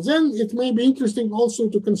 And then it may be interesting also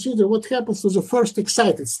to consider what happens to the first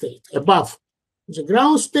excited state above the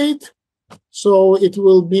ground state. So it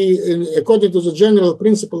will be, according to the general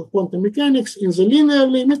principle of quantum mechanics, in the linear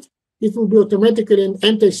limit, it will be automatically an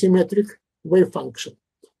anti-symmetric wave function.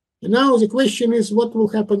 And now the question is, what will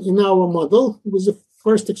happen in our model with the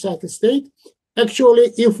first excited state?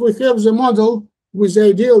 Actually, if we have the model with the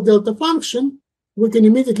ideal delta function, we can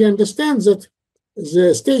immediately understand that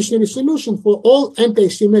the stationary solution for all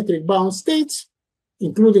anti-symmetric bound states,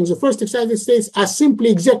 including the first excited states, are simply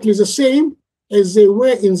exactly the same as they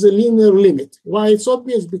were in the linear limit. Why it's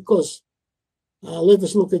obvious? Because let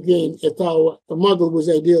us look again at our model with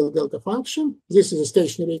ideal delta function. This is a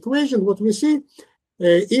stationary equation. What we see,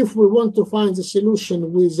 if we want to find the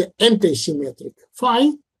solution with the anti-symmetric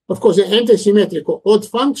phi, of course, the anti-symmetric or odd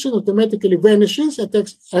function automatically vanishes at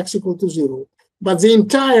x equal to 0. But the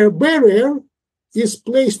entire barrier is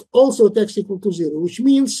placed also at x equal to 0, which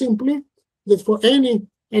means simply that for any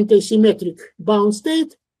anti-symmetric bound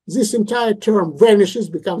state, this entire term vanishes,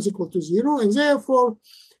 becomes equal to 0, and therefore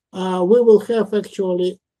we will have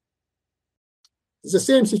actually the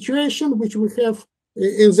same situation which we have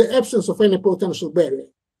in the absence of any potential barrier.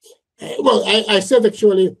 Well, I said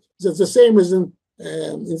actually that the same as in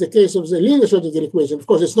the case of the linear Schrödinger equation. Of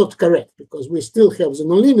course, it's not correct because we still have the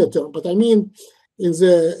nonlinear term, but I mean in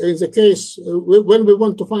the case when we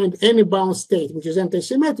want to find any bound state which is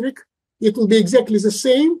anti-symmetric, it will be exactly the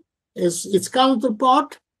same as its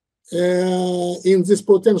counterpart in this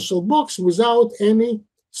potential box without any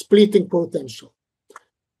splitting potential.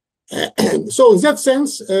 So in that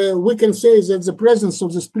sense, we can say that the presence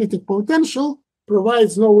of the splitting potential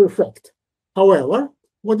provides no effect. However,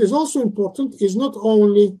 what is also important is not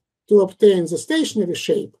only to obtain the stationary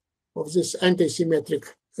shape of this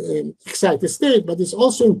anti-symmetric excited state, but it's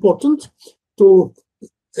also important to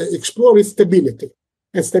explore its stability.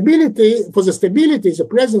 And stability, for the stability, the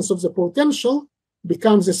presence of the potential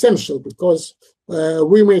becomes essential because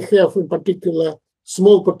we may have, in particular,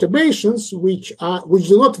 small perturbations which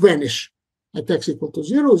do not vanish at x equal to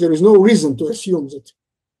 0. There is no reason to assume that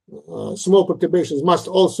small perturbations must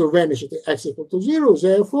also vanish at x equal to 0.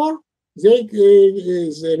 Therefore,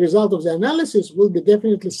 the result of the analysis will be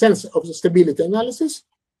definitely of the stability analysis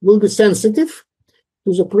will be sensitive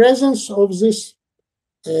to the presence of this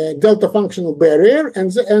delta functional barrier,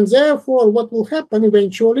 and therefore what will happen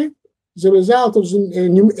eventually, the result of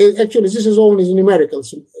the actually this is only the numerical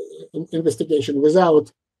investigation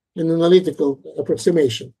without an analytical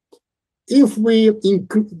approximation. If we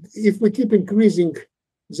keep increasing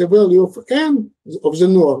the value of n of the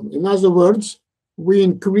norm, in other words, we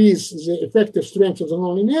increase the effective strength of the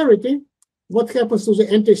nonlinearity, what happens to the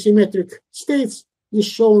anti-symmetric states is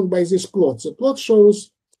shown by this plot. The plot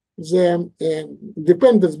shows the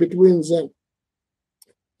dependence between the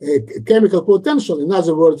chemical potential, in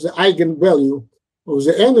other words, the eigenvalue of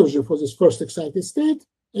the energy for this first excited state,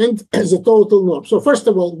 and the total norm. So first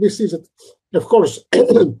of all, we see that, of course,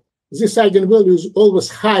 this eigenvalue is always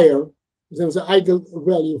higher than the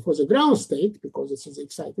eigenvalue for the ground state, because it's the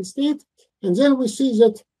excited state. And then we see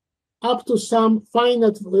that up to some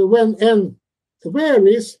finite, when n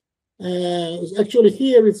varies, actually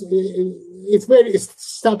here it's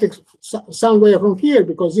static somewhere from here,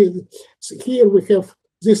 because here we have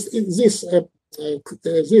this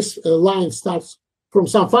line starts from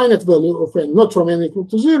some finite value of n, not from n equal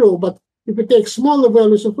to 0, but if we take smaller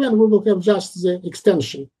values of n, we will have just the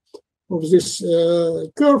extension of this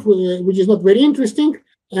curve, which is not very interesting.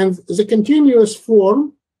 And the continuous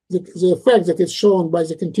form, the fact that it's shown by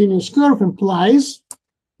the continuous curve, implies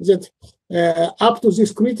that up to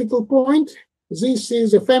this critical point, this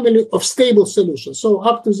is a family of stable solutions. So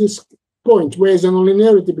up to this point where the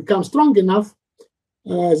nonlinearity becomes strong enough,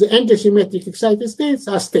 the antisymmetric excited states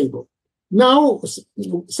are stable. Now,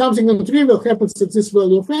 something non-trivial happens at this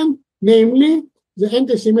value of n, namely, the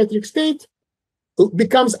antisymmetric state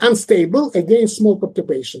becomes unstable against small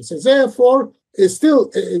perturbations. And therefore, still,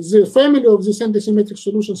 the family of these antisymmetric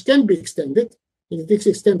solutions can be extended. It is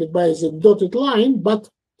extended by the dotted line, but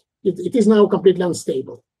it is now completely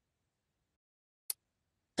unstable.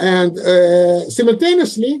 And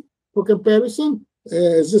simultaneously, for comparison,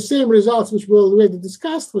 the same results which were already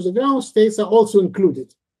discussed for the ground states are also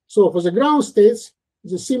included. So for the ground states,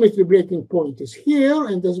 the symmetry breaking point is here,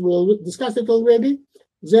 and as we discussed it already,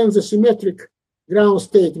 then the symmetric ground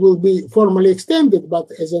state will be formally extended,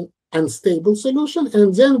 but as an unstable solution.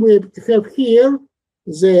 And then we have here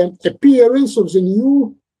the appearance of the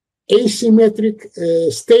new asymmetric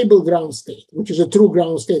stable ground state, which is a true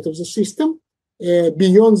ground state of the system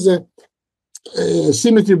beyond the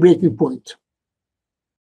symmetry breaking point.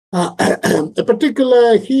 A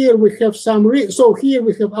particular here we have some, so here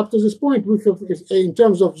we have up to this point, we have in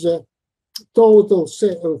terms of the total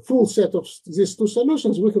full set of these two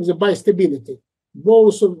solutions, we have the bistability.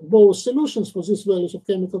 Both solutions for these values of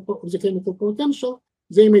the chemical potential,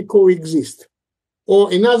 they may coexist.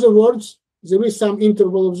 Or in other words, there is some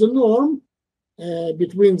interval of the norm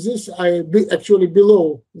between this, actually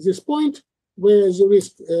below this point, where there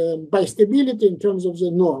is bistability in terms of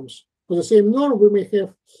the norms. For the same norm, we may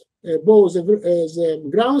have both the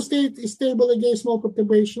ground state is stable against small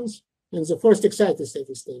perturbations, and the first excited state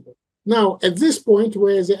is stable. Now, at this point,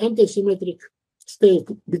 where the antisymmetric state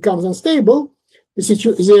becomes unstable,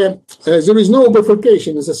 there is no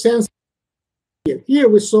bifurcation in the sense here. Here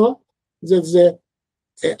we saw that the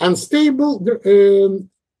unstable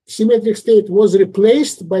symmetric state was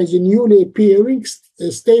replaced by the newly appearing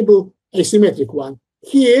stable asymmetric one.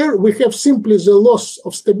 Here we have simply the loss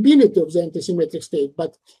of stability of the antisymmetric state,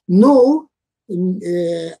 but no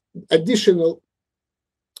additional,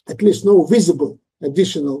 at least no visible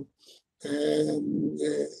additional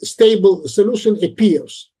stable solution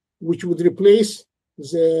appears, which would replace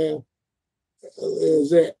the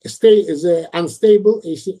unstable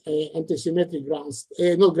antisymmetric grounds,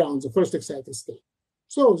 not grounds, the first excited state.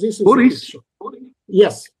 So this is Boris.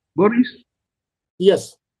 Yes. Boris.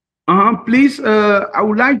 Yes. Please, I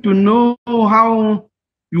would like to know how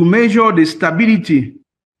you measure the stability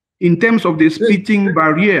in terms of the splitting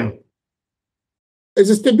barrier.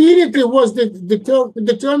 The stability was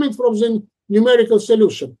determined from the numerical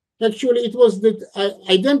solution. Actually, it was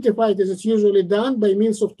identified, as it's usually done, by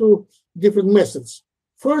means of two different methods.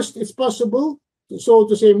 First, it's possible, so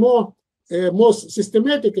to say, more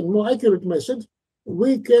systematic and more accurate method.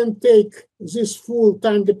 We can take this full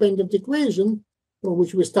time-dependent equation from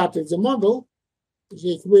which we started the model.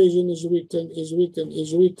 The equation is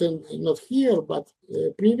written not here, but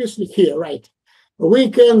previously here, right?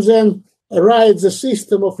 We can then write the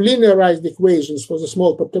system of linearized equations for the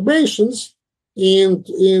small perturbations. In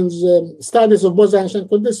the studies of Bose-Einstein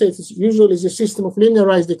condensates, usually the system of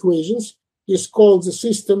linearized equations is called the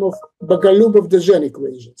system of Bogoliubov-Dejean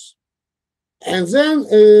equations. And then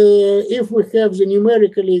if we have the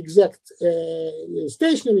numerically exact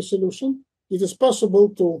stationary solution, it is possible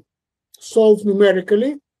to solve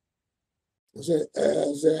numerically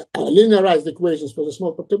the linearized equations for the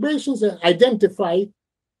small perturbations and identify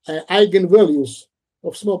eigenvalues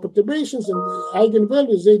of small perturbations. And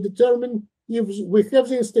eigenvalues, they determine if we have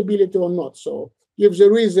the instability or not. So if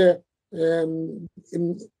there is a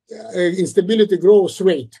instability growth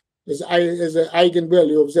rate as an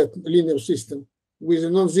eigenvalue of that linear system with a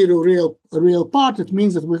non-zero real part, it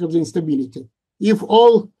means that we have the instability. If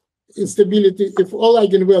all instability, if all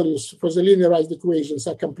eigenvalues for the linearized equations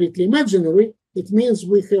are completely imaginary, it means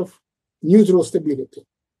we have neutral stability.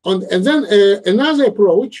 And then another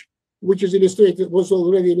approach, which is illustrated, was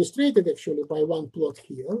already illustrated actually by one plot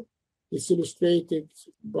here. It's illustrated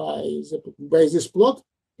by this plot.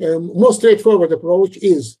 More straightforward approach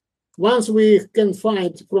is, once we can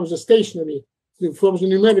find from the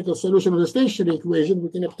numerical solution of the stationary equation, we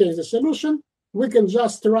can obtain the solution, we can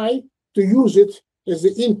just try to use it as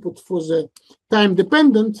the input for the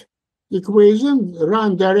time-dependent equation,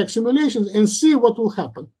 run direct simulations, and see what will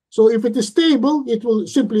happen. So if it is stable, it will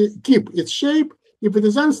simply keep its shape. If it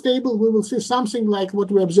is unstable, we will see something like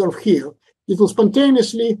what we observe here. It will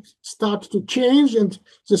spontaneously start to change, and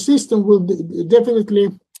the system will definitely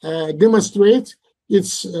demonstrate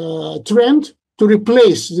its trend to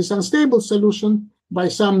replace this unstable solution by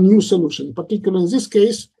some new solution. Particularly in this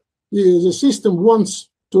case, the system wants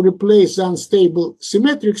to replace the unstable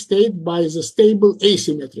symmetric state by the stable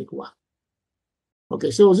asymmetric one. Okay,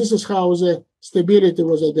 so this is how the stability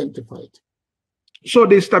was identified. So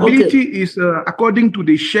the stability is according to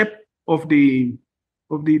the shape of the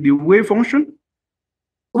wave function?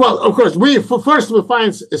 Well, of course, first we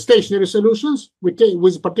find stationary solutions we take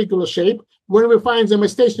with particular shape. When we find them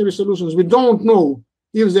as stationary solutions, we don't know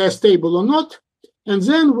if they are stable or not. And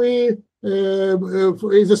then we, in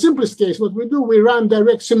the simplest case, what we do, we run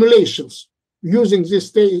direct simulations using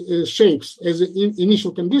these shapes as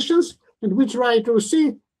initial conditions, and we try to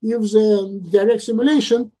see if the direct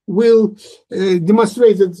simulation will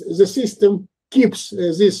demonstrate that the system keeps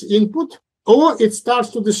this input, or it starts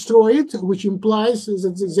to destroy it, which implies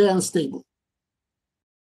that they're unstable.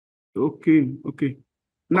 Okay, okay.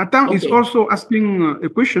 Nathan is also asking a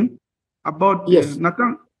question about, yes.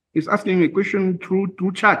 Nathan is asking a question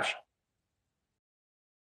through charge.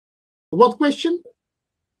 What question?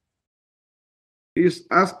 He's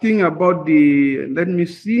asking about the, let me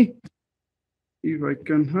see if I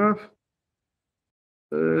can have.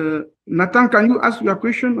 Nathan, can you ask your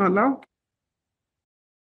question aloud?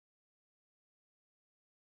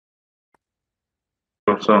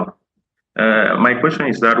 So, my question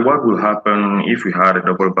is that what will happen if we had a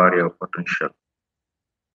double barrier potential?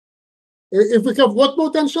 If we have what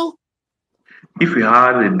potential? If we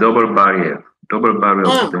had a double barrier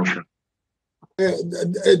potential.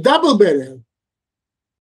 A double barrier.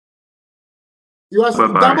 You ask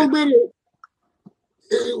double barrier.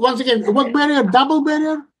 Once again, what barrier? Double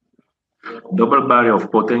barrier? Double barrier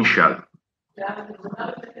of potential.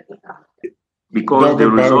 Because double the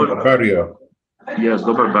result barrier. Yes,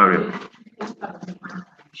 double barrier.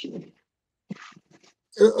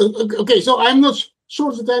 Okay, so I'm not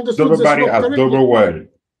sure that I understood Double this barrier as double well.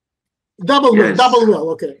 Double well, yes. double well,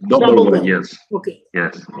 okay. Double well, yes. Okay.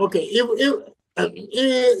 Yes. Okay.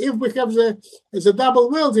 If we have the double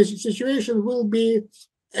well, the situation will be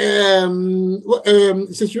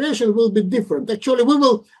different. Actually, we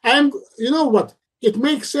will. You know what? It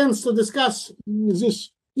makes sense to discuss this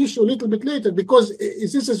issue a little bit later, because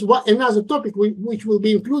this is another topic which will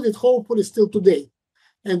be included hopefully still today,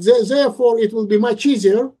 and therefore it will be much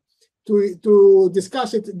easier to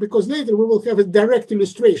discuss it, because later we will have a direct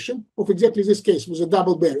illustration of exactly this case with a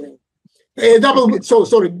double barrier, double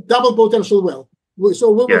potential well.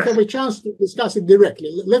 So we will have a chance to discuss it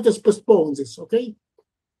directly. Let us postpone this, okay?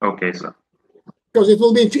 Okay, sir. Because it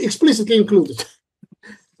will be explicitly included.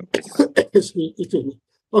 Excuse me.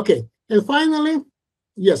 Okay, and finally,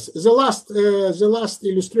 yes, the last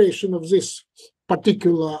illustration of this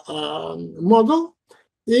particular model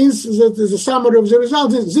is the summary of the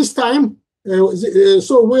results. This time,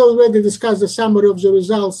 so we already discussed the summary of the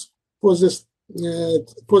results for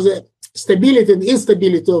the stability and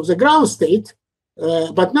instability of the ground state,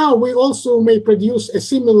 but now we also may produce a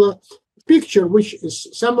similar picture which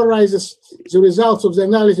summarizes the results of the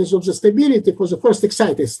analysis of the stability for the first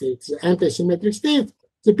excited state, the anti-symmetric state.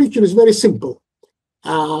 The picture is very simple.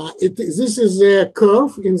 This is a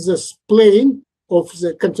curve in the plane of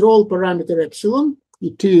the control parameter epsilon.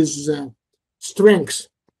 It is strength,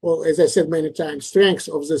 or as I said many times, strength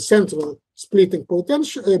of the central splitting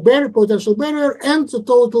potential barrier, and the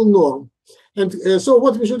total norm. And so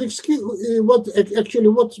what we should what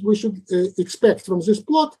we should expect from this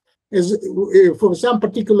plot is for some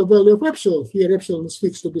particular value of epsilon. Here epsilon is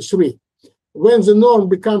fixed to be 3. When the norm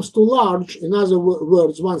becomes too large, in other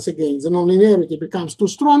words, once again, the nonlinearity becomes too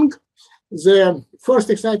strong, the first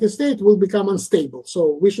excited state will become unstable.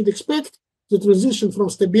 So we should expect the transition from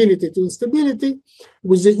stability to instability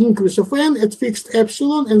with the increase of n at fixed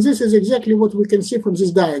epsilon, and this is exactly what we can see from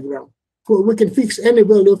this diagram. We can fix any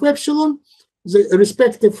value of epsilon, the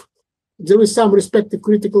respective there is some respective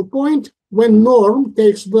critical point. When norm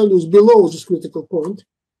takes values below this critical point,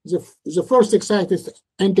 the first excited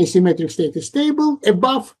anti-symmetric state is stable.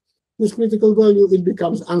 Above this critical value, it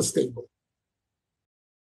becomes unstable.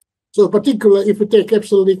 So particularly, if we take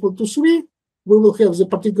epsilon equal to 3, we will have the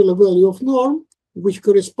particular value of norm, which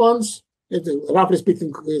corresponds, roughly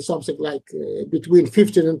speaking, something like between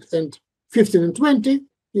 15 and 20,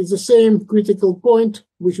 is the same critical point,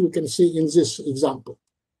 which we can see in this example.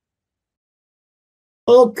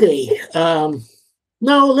 Okay,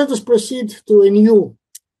 now let us proceed to a new,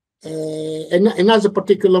 another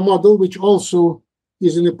particular model, which also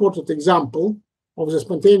is an important example of the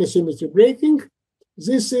spontaneous symmetry breaking.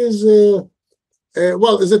 This is,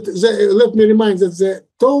 let me remind that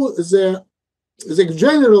the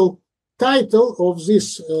general title of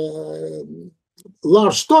this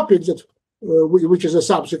large topic, that which is a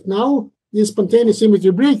subject now, is spontaneous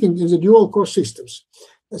symmetry breaking in the dual core systems.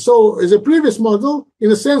 So the previous model, in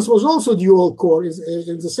a sense, was also dual core,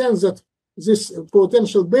 in the sense that this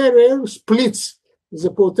potential barrier splits the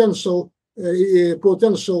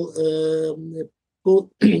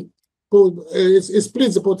it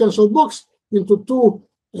splits the potential box into two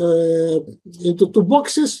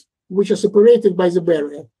boxes which are separated by the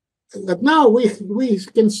barrier. But now we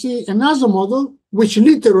can see another model which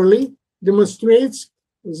literally demonstrates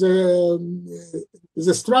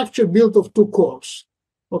the structure built of two cores.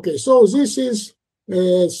 Okay, so this is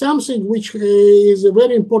something which is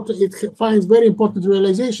very important. It finds very important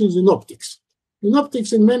realizations in optics. In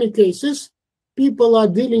optics, in many cases, people are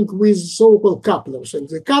dealing with so-called couplers. And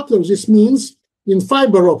the couplers, this means in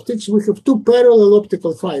fiber optics, we have two parallel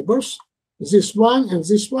optical fibers, this one,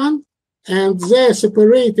 and they're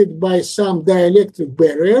separated by some dielectric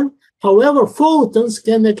barrier. However, photons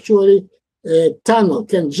can actually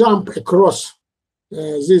can jump across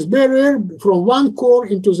this barrier from one core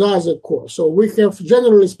into the other core. So we have,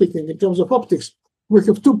 generally speaking, in terms of optics, we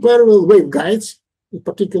have two parallel waveguides. In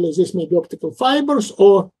particular, this may be optical fibers,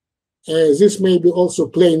 or this may be also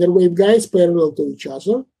planar waveguides parallel to each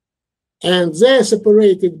other. And they're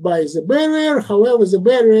separated by the barrier. However, the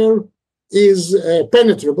barrier is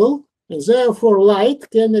penetrable, and therefore light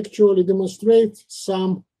can actually demonstrate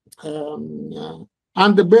some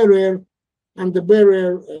under barrier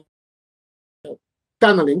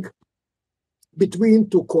tunneling between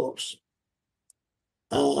two cores.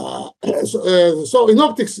 So in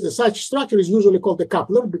optics, such structure is usually called a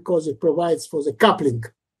coupler because it provides for the coupling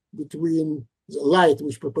between the light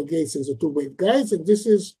which propagates in the two waveguides. And this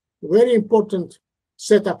is a very important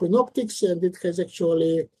setup in optics, and it has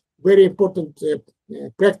actually very important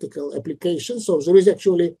practical applications. So there is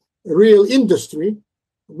actually a real industry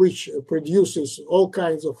which produces all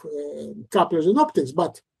kinds of couplers in optics.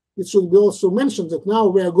 But it should be also mentioned that now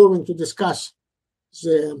we are going to discuss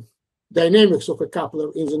the dynamics of a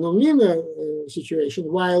coupler in the nonlinear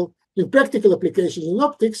situation, while in practical applications in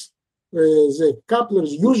optics, the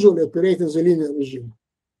couplers usually operate in the linear regime.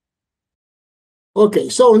 Okay,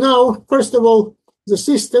 so now, first of all, the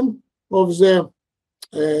system of the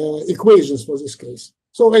equations for this case.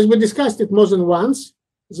 So as we discussed it more than once,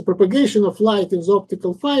 the propagation of light in the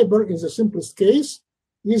optical fiber in the simplest case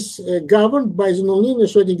is governed by the nonlinear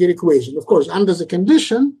Schrödinger equation. Of course, under the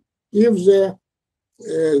condition if the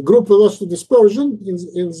group velocity dispersion in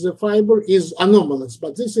the fiber is anomalous.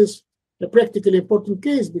 But this is a practically important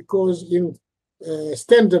case because in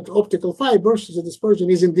standard optical fibers, the dispersion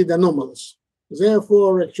is indeed anomalous.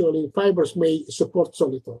 Therefore, actually, fibers may support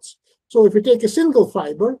solitons. So if you take a single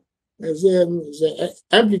fiber, then the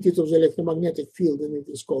amplitude of the electromagnetic field in it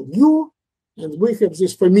is called U, and we have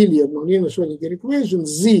this familiar nonlinear Schrödinger equation.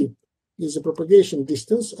 Z is the propagation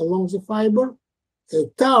distance along the fiber.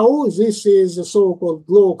 Tau, this is the so-called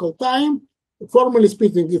local time. Formally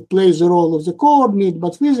speaking, it plays the role of the coordinate,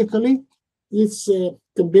 but physically, it's a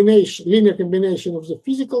combination, linear combination of the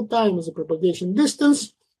physical time and the propagation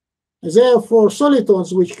distance. Therefore,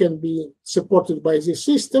 solitons, which can be supported by this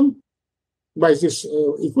system, by this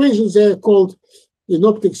equation, they are called in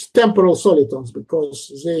optics temporal solitons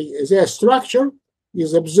because their structure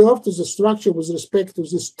is observed as a structure with respect to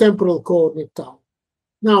this temporal coordinate tau.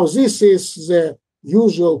 Now, this is the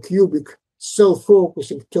usual cubic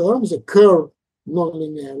self-focusing term, the curve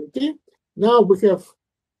nonlinearity. Now we have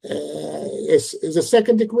the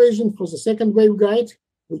second equation for the second waveguide,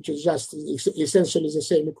 which is just essentially the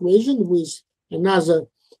same equation with another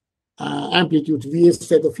amplitude v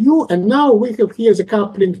instead of u. And now we have here the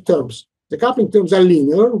coupling terms. The coupling terms are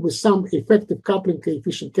linear with some effective coupling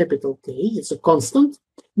coefficient capital K. It's a constant.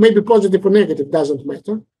 Maybe positive or negative, doesn't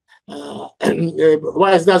matter.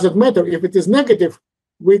 Why does it matter? If it is negative,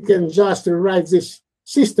 we can just rewrite this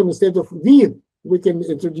system, instead of v, we can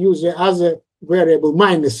introduce the other variable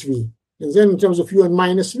minus v. And then in terms of u and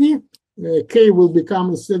minus v, k will become,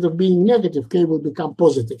 instead of being negative, k will become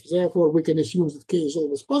positive. Therefore, we can assume that k is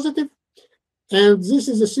always positive. And this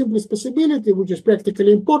is the simplest possibility, which is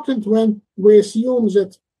practically important when we assume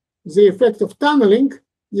that the effect of tunneling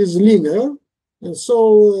is linear. And so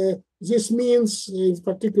this means, in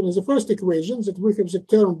particular, in the first equation, that we have the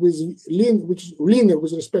term with which is linear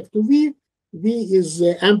with respect to v. V is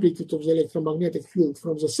the amplitude of the electromagnetic field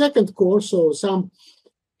from the second core, so some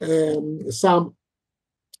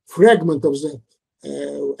fragment of the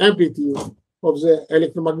amplitude of the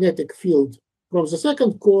electromagnetic field from the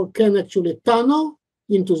second core can actually tunnel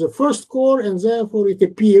into the first core, and therefore it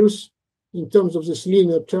appears in terms of this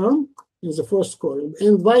linear term in the first core.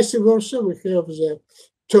 And vice versa, we have the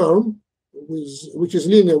term which is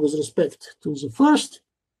linear with respect to the first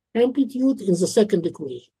amplitude in the second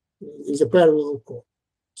equation, in the parallel core.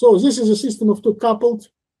 So this is a system of two coupled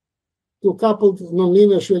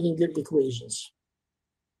nonlinear Schrödinger equations.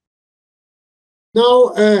 Now,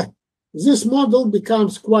 this model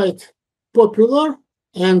becomes quite popular,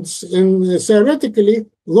 and theoretically,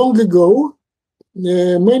 long ago,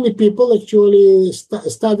 many people actually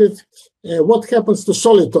studied what happens to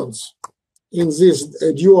solitons in this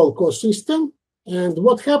dual core system. And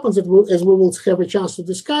what happens, as we will have a chance to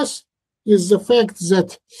discuss, is the fact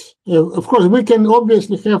that, of course, we can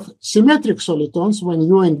obviously have symmetric solitons when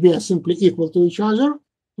u and v are simply equal to each other,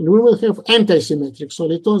 and we will have anti-symmetric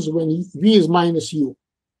solitons when v is minus u.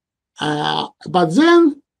 But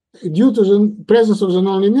then, due to the presence of the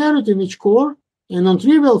nonlinearity in each core, a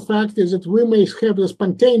non-trivial fact is that we may have the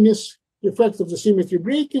spontaneous effect of the symmetry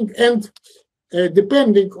breaking, and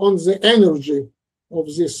depending on the energy of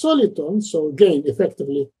this soliton, so again,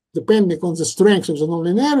 effectively, depending on the strength of the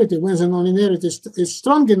nonlinearity, when the nonlinearity is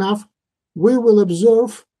strong enough, we will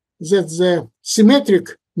observe that the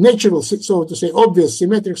symmetric, natural, so to say, obvious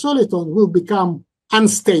symmetric soliton will become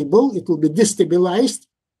unstable. It will be destabilized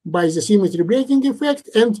by the symmetry breaking effect,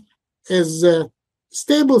 and as a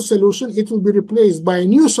stable solution, it will be replaced by a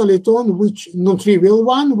new soliton, which non-trivial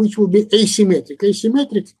one, which will be asymmetric.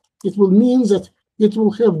 Asymmetric, it will mean that it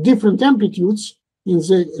will have different amplitudes in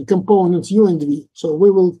the components u and v. So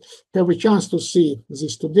we will have a chance to see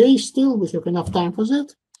this today still. We have enough time for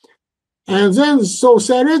that. And then, so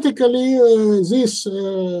theoretically, this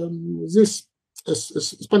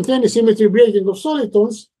spontaneous symmetry breaking of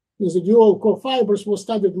solitons in the dual core fibers was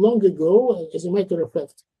studied long ago, as a matter of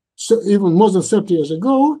fact, so even more than 30 years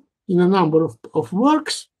ago, in a number of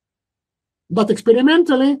works. But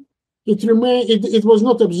experimentally, it was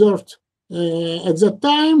not observed at that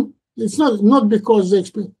time. It's not because the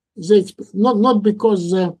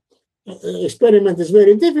experiment is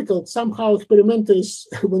very difficult. Somehow experimentalists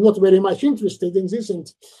were not very much interested in this,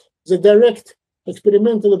 and the direct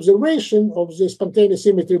experimental observation of the spontaneous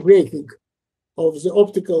symmetry breaking of the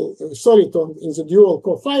optical soliton in the dual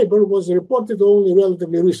core fiber was reported only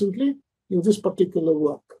relatively recently in this particular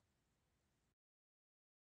work.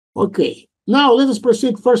 Okay, now let us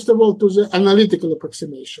proceed first of all to the analytical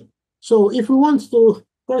approximation. So if we want to,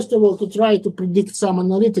 first of all, to try to predict some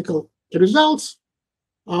analytical results,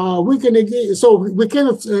 we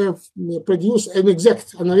cannot produce an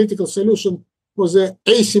exact analytical solution for the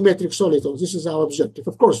asymmetric soliton. This is our objective.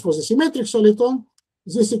 Of course, for the symmetric soliton,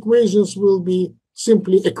 these equations will be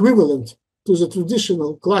simply equivalent to the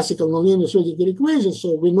traditional classical nonlinear Schrödinger equations,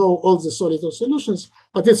 so we know all the soliton solutions,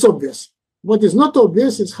 but it's obvious. What is not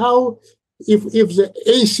obvious is how, if the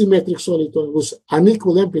asymmetric soliton with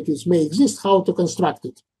unequal amplitudes may exist, how to construct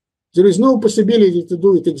it. There is no possibility to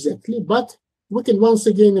do it exactly, but we can once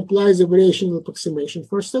again apply the variational approximation.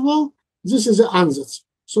 First of all, this is the ansatz.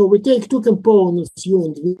 So we take two components, u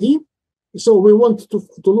and v. So we want to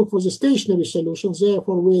look for the stationary solutions.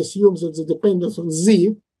 Therefore, we assume that the dependence on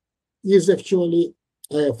z is actually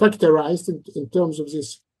factorized in terms of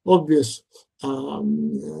this obvious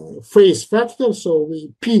phase factor. So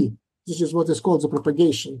we p, this is what is called the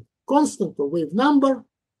propagation constant or wave number.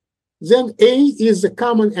 Then a is the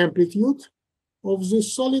common amplitude of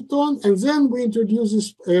this soliton, and then we introduce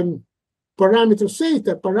this parameter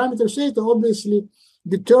theta. Parameter theta obviously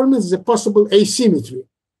determines the possible asymmetry.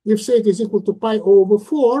 If theta is equal to pi over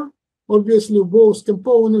 4, obviously both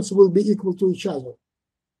components will be equal to each other.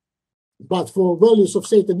 But for values of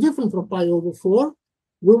theta different from pi over 4,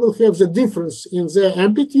 we will have the difference in their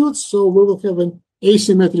amplitudes, so we will have an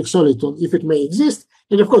asymmetric soliton, if it may exist.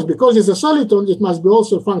 And of course, because it's a soliton, it must be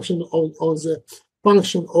also a function of the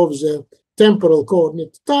function of the temporal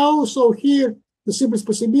coordinate tau. So here, the simplest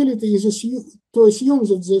possibility is to assume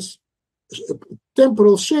that this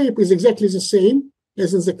temporal shape is exactly the same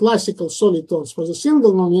as in the classical solitons for the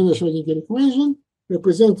single nonlinear Schrodinger equation,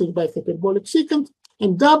 represented by hyperbolic secant,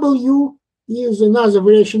 and W is another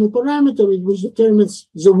variational parameter which determines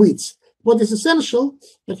the width. What is essential,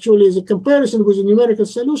 actually, is a comparison with the numerical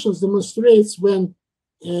solutions demonstrates when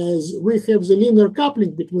we have the linear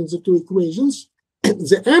coupling between the two equations,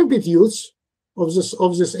 the amplitudes of this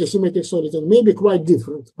asymmetric soliton may be quite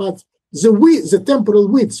different, but the temporal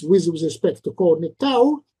width with respect to coordinate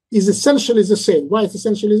tau is essentially the same. Why it's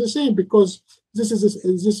essentially the same? Because this is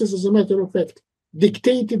as a matter of fact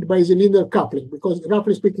dictated by the linear coupling. Because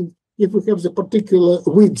roughly speaking, if we have the particular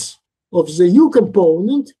width of the U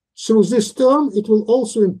component through this term, it will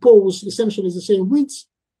also impose essentially the same width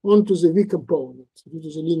onto the V component due to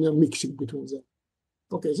the linear mixing between them.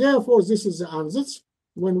 Okay, therefore, this is the ansatz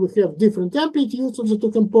when we have different amplitudes of the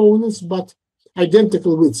two components but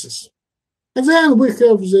identical widths. And then we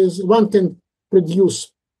have this, one can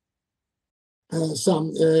produce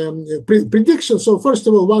some predictions. So first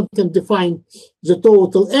of all, one can define the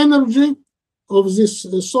total energy of this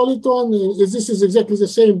soliton. This is exactly the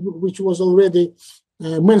same which was already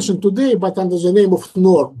mentioned today, but under the name of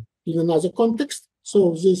norm in another context.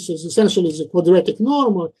 So this is essentially the quadratic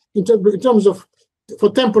norm. In terms of, for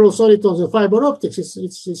temporal solitons and fiber optics,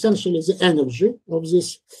 it's essentially the energy of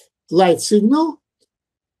this light signal.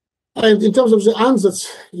 And in terms of the ansatz,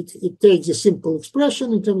 it takes a simple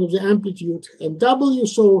expression in terms of the amplitude and W.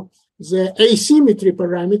 So the asymmetry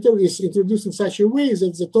parameter is introduced in such a way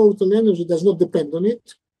that the total energy does not depend on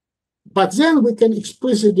it. But then we can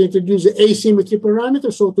explicitly introduce the asymmetry parameter.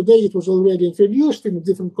 So today it was already introduced in a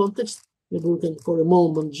different context. Maybe we can for a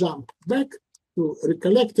moment jump back to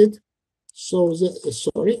recollect it. So this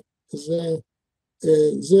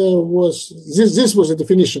was a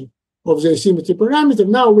definition of the asymmetry parameter.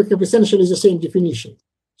 Now we have essentially the same definition.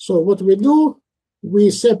 So what we do, we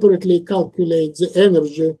separately calculate the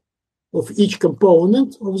energy of each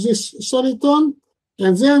component of this soliton,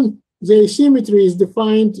 and then the asymmetry is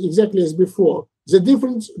defined exactly as before. The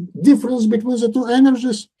difference between the two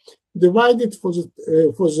energies divided for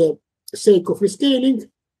the sake of rescaling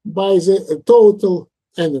by the total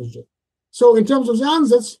energy. So in terms of the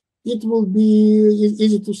ansatz, it will be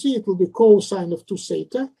easy to see. It will be cosine of 2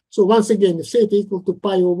 theta. So once again, if theta equal to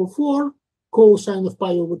pi over 4, cosine of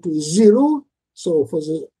pi over 2 is 0. So for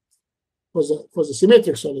the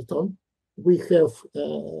symmetric soliton, we have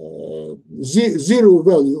 0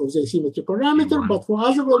 value of the symmetry parameter. But for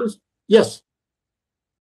other values, yes.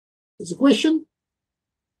 Is a question?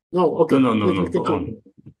 No. Okay. No.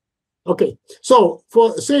 Okay. So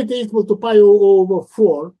for theta equal to pi over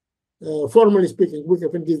 4. Formally speaking, we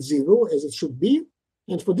have indeed 0 as it should be.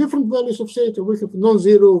 And for different values of theta, we have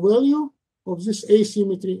non-zero value of this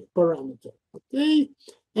asymmetry parameter. Okay.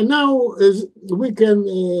 And now we can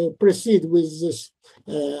proceed with this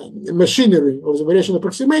machinery of the variation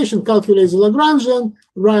approximation, calculate the Lagrangian,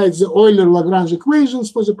 write the Euler-Lagrange equations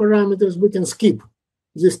for the parameters. We can skip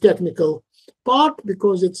this technical part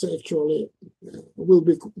because it's actually will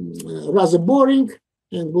be rather boring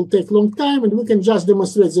and will take a long time, and we can just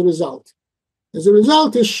demonstrate the result. As the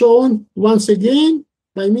result is shown once again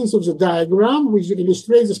by means of the diagram, which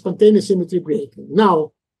illustrates the spontaneous symmetry breaking.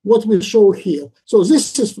 Now, what we show here. So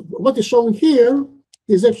this is what is shown here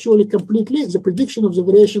is actually completely the prediction of the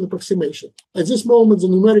variation approximation. At this moment, the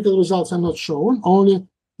numerical results are not shown, only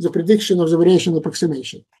the prediction of the variation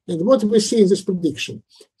approximation. And what we see in this prediction.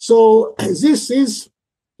 So this is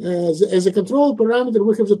as a control parameter,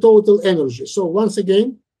 we have the total energy. So once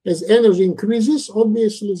again, as energy increases,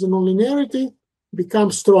 obviously the nonlinearity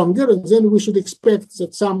becomes stronger, and then we should expect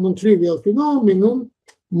that some non-trivial phenomenon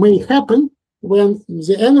may happen when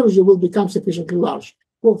the energy will become sufficiently large.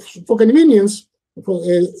 For convenience,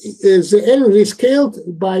 the energy is scaled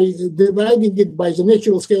by dividing it by the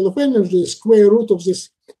natural scale of energy, square root of this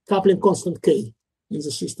coupling constant K in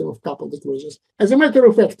the system of coupled equations. As a matter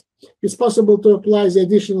of fact, it's possible to apply the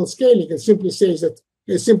additional scaling and simply say that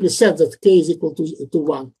K is equal to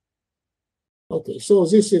 1. Okay, so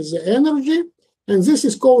this is the energy, and this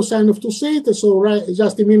is cosine of 2 theta. So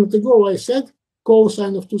just a minute ago, I said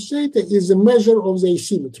cosine of 2 theta is a measure of the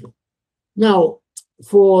asymmetry. Now,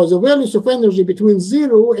 for the values of energy between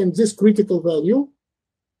 0 and this critical value,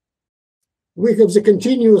 we have the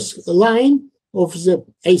continuous line of the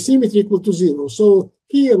asymmetry equal to 0. So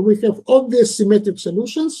here we have obvious symmetric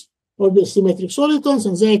solutions, obvious symmetric solitons,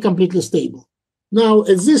 and they are completely stable. Now,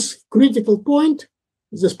 at this critical point,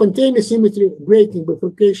 the spontaneous symmetry breaking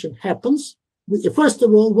bifurcation happens. First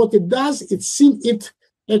of all, what it does, it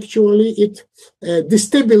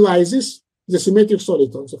destabilizes the symmetric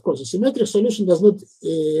solitons. Of course, the symmetric solution does not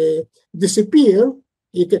disappear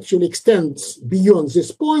it actually extends beyond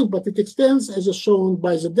this point, but it extends, as is shown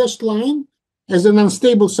by the dashed line, as an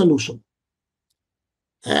unstable solution.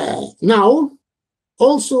 Now,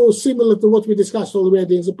 also similar to what we discussed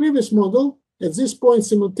already in the previous model, at this point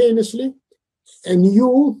simultaneously, a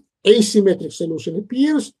new asymmetric solution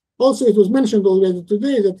appears. Also, it was mentioned already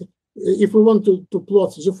today that if we want to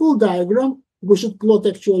plot the full diagram, we should plot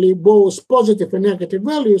actually both positive and negative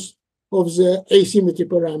values of the asymmetry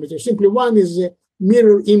parameter. Simply one is the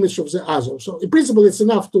mirror image of the other. So in principle, it's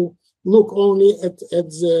enough to look only at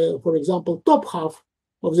the, for example, top half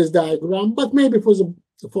of this diagram, but maybe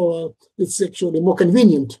it's actually more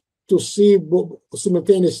convenient to see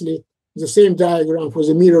simultaneously the same diagram for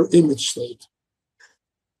the mirror image state.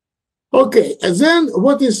 Okay, and then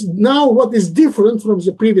what is different from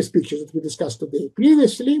the previous pictures that we discussed today?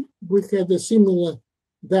 Previously, we had a similar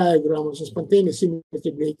diagram of the spontaneous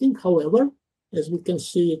symmetry breaking. However, as we can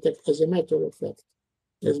see it as a matter of fact,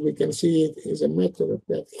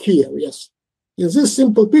 here, yes. In this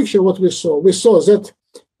simple picture, what we saw that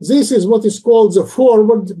this is what is called the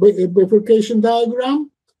forward bifurcation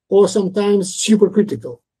diagram, or sometimes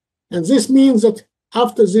supercritical. And this means that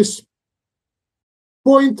after this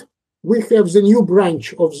point, we have the new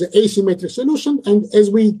branch of the asymmetric solution, and as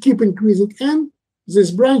we keep increasing n, this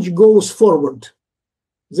branch goes forward.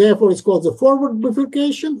 Therefore, it's called the forward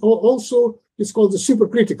bifurcation, or also it's called the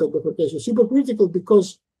supercritical bifurcation. Supercritical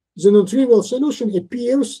because the non-trivial solution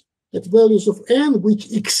appears at values of n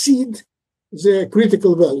which exceed the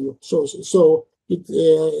critical value. So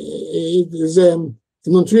the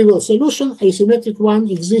non-trivial solution, asymmetric one,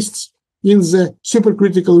 exists in the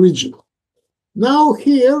supercritical region. Now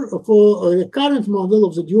here, for the current model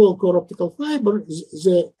of the dual core optical fiber,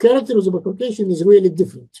 the character of the bifurcation is really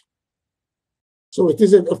different. So it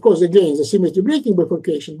is, of course, again, the symmetry breaking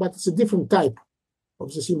bifurcation, but it's a different type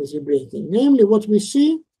of the symmetry breaking. Namely, what we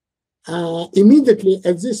see immediately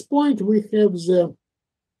at this point, we have the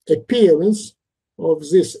appearance of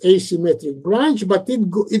this asymmetric branch, but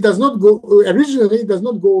it does not go, originally it does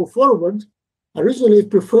not go forward. Originally, it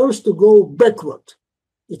prefers to go backward.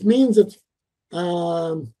 It means that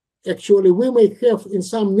actually we may have in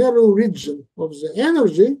some narrow region of the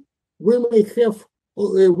energy, we may have,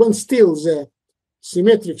 when still the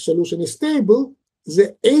symmetric solution is stable,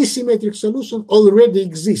 the asymmetric solution already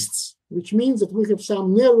exists, which means that we have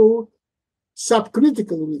some narrow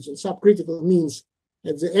subcritical region. Subcritical means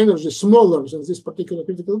at the energy smaller than this particular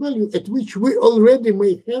critical value, at which we already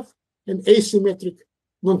may have an asymmetric,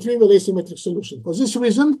 non-trivial asymmetric solution. For this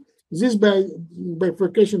reason, this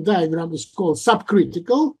bifurcation diagram is called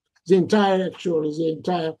subcritical. The entire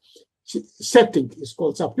setting is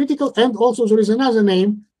called subcritical, and also there is another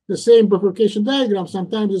name. The same bifurcation diagram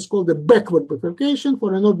sometimes is called the backward bifurcation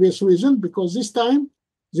for an obvious reason, because this time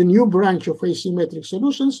the new branch of asymmetric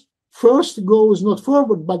solutions first goes not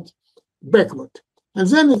forward but backward. And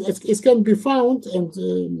then it can be found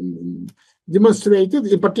and demonstrated,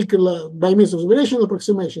 in particular by means of the relational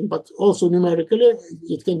approximation, but also numerically,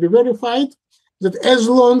 it can be verified that as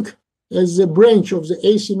long as the branch of the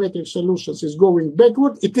asymmetric solutions is going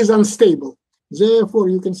backward, it is unstable. Therefore,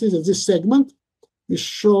 you can see that this segment is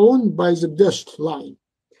shown by the dashed line.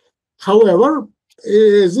 However,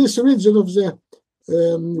 this region of the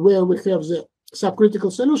where we have the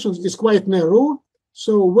subcritical solutions is quite narrow.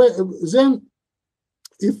 So then,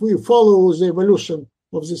 if we follow the evolution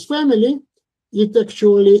of this family, it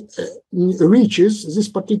actually reaches this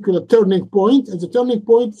particular turning point. At the turning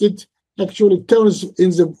point, it actually turns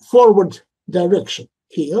in the forward direction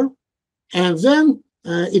here, and then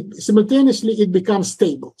simultaneously it becomes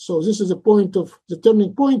stable. So this is a point of the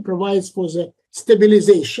turning point provides for the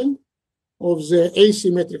stabilization of the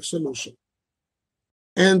asymmetric solution.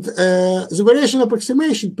 And the variation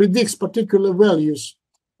approximation predicts particular values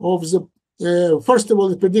of the, first of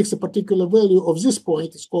all, it predicts a particular value of this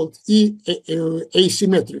point. It's called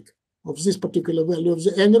asymmetric, of this particular value of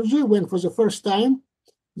the energy, when for the first time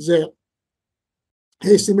the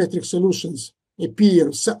asymmetric solutions appear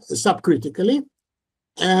subcritically.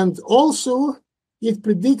 And also it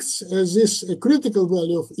predicts this critical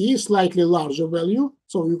value of E, slightly larger value.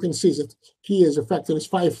 So you can see that here the factor is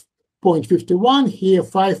 5.51, here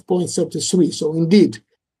 5.33. So indeed,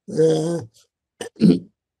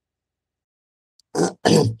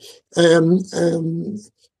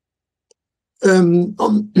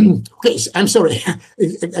 okay, I'm sorry.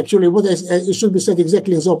 Actually, what it should be said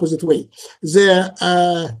exactly in the opposite way.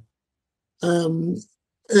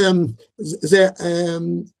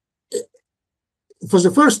 For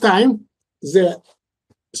the first time, the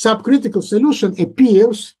subcritical solution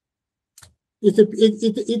appears.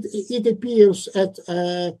 It appears at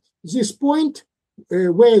this point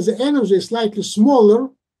where the energy is slightly smaller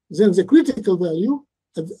than the critical value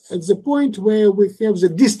at the point where we have the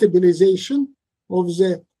destabilization of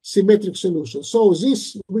the symmetric solution. So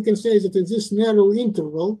this, we can say that in this narrow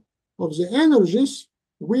interval of the energies,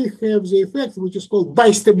 we have the effect which is called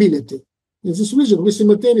bistability. In this region, we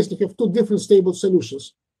simultaneously have two different stable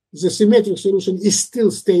solutions. The symmetric solution is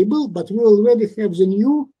still stable, but we already have the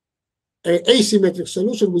new asymmetric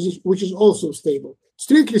solution, which is also stable.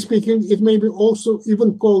 Strictly speaking, it may be also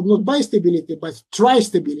even called not bistability, but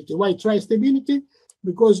tristability. Why tristability?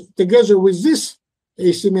 Because together with this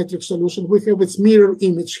asymmetric solution, we have its mirror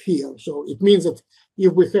image here. So it means that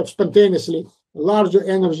if we have spontaneously larger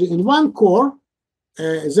energy in one core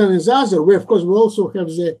than in the other, we of course will also have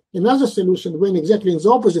another solution when exactly in the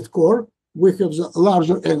opposite core we have the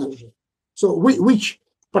larger energy. So which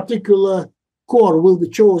particular core will be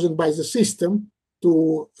chosen by the system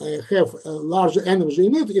to have a larger energy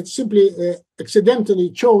in it? It's simply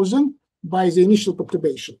accidentally chosen by the initial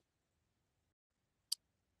perturbation.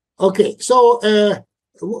 Okay, so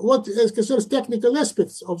what concerns technical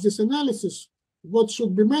aspects of this analysis, what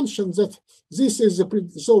should be mentioned that this is a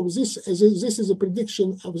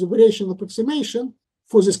prediction of the variational approximation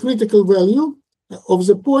for this critical value of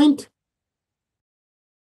the point.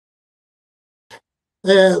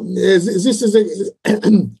 This is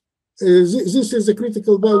the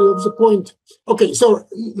critical value of the point. Okay, so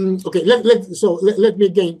let me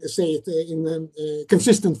again say it in a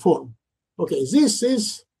consistent form. Okay, this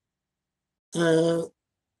is the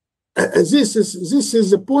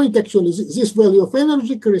point. Actually, this value of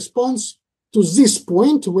energy corresponds to this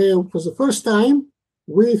point where, for the first time,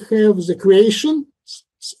 we have the creation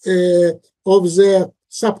of the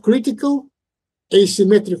subcritical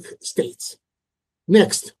asymmetric states.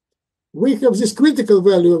 Next, we have this critical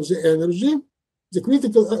value of the energy. The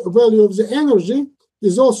critical value of the energy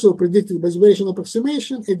is also predicted by the variational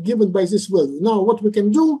approximation and given by this value. Now, what we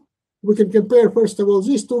can do, we can compare, first of all,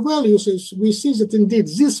 these two values. Is we see that indeed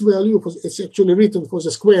this value, it's actually written for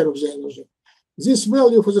the square of the energy. This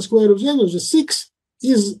value for the square of the energy, 6,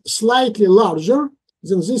 is slightly larger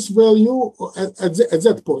than this value at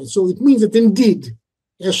that point. So it means that indeed,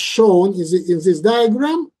 as shown in this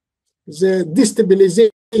diagram, the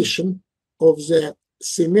destabilization of the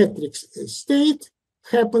symmetric state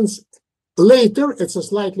happens later at a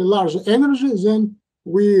slightly larger energy than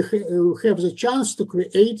we have the chance to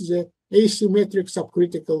create the asymmetric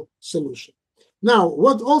subcritical solution. Now,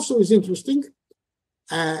 what also is interesting,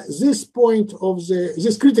 this point of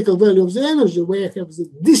this critical value of the energy, where I have the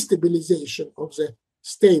destabilization of the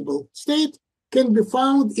stable state, can be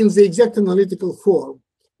found in the exact analytical form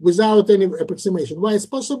without any approximation. Why it's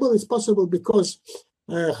possible? It's possible because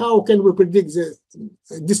how can we predict the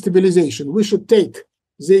destabilization? We should take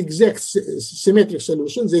the exact symmetric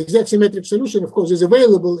solution. The exact symmetric solution, of course, is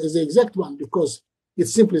available as the exact one because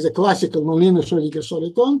it's simply the classical nonlinear Schrödinger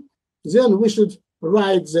soliton. Then we should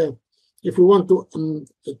write if we want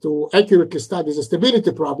to accurately study the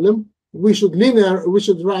stability problem, we should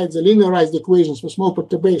write the linearized equations for small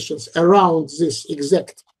perturbations around this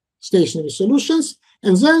exact stationary solutions,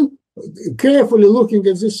 and then carefully looking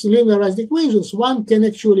at these linearized equations, one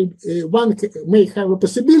may have a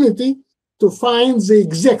possibility to find the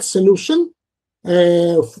exact solution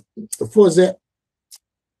of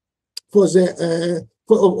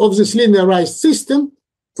this linearized system,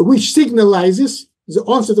 which signalizes the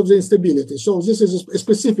onset of the instability. So this is a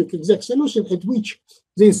specific exact solution at which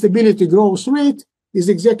the instability growth rate is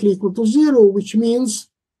exactly equal to 0, which means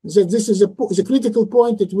that this is the critical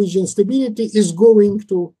point at which instability is going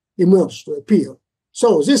to emerge, to appear.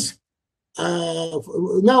 So this,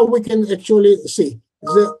 now we can actually see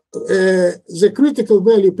the critical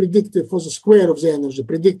value predicted for the square of the energy,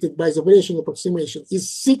 predicted by the variational approximation, is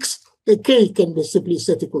 6. K can be simply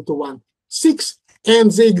set equal to 1. 6,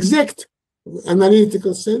 and the exact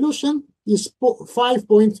analytical solution is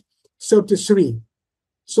 5.33.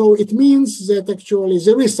 So it means that actually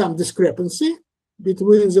there is some discrepancy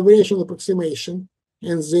between the variational approximation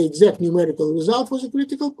and the exact numerical result for the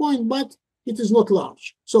critical point, but it is not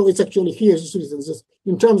large. So it's actually here is written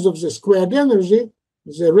in terms of the squared energy,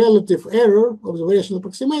 the relative error of the variational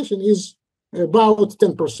approximation is about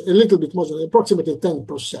 10%, a little bit more than approximately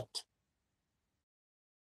 10%.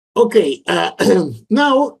 Okay,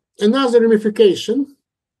 now another ramification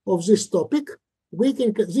of this topic,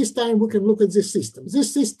 this time we can look at this system.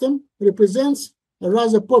 This system represents a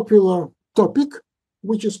rather popular topic,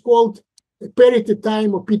 which is called parity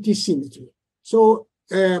time or PT-symmetry. So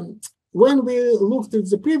when we looked at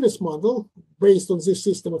the previous model based on this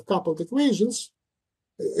system of coupled equations,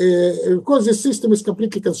 of course, this system is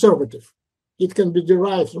completely conservative. it can be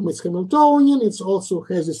derived from its Hamiltonian. It also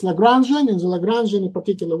has its Lagrangian, and the Lagrangian in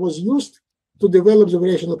particular was used to develop the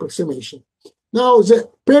variational approximation. Now, the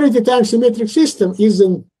parity time symmetric system is,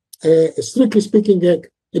 strictly speaking,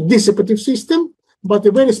 a dissipative system, but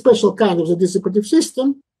a very special kind of the dissipative system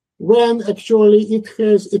when actually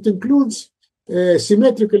it includes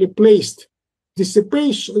symmetrically placed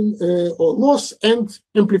dissipation or loss and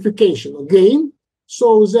amplification or gain, so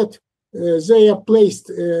that they are placed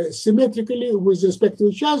symmetrically with respect to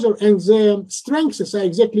each other, and their strengths are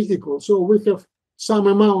exactly equal. So we have some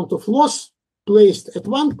amount of loss placed at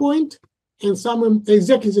one point and some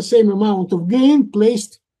exactly the same amount of gain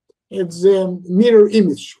placed at the mirror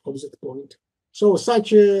image of that point. So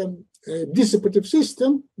such a dissipative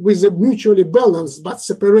system with a mutually balanced but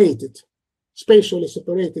separated, spatially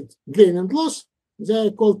separated gain and loss, they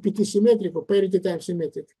are called PT-symmetric or parity time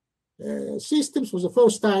symmetric systems. For the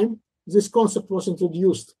first time, this concept was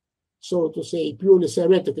introduced, so to say, purely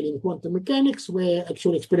theoretically in quantum mechanics, where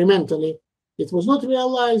actually experimentally it was not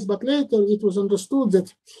realized, but later it was understood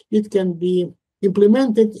that it can be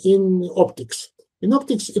implemented in optics. In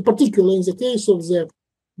optics, in particular, in the case of the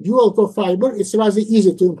dual core fiber, it's rather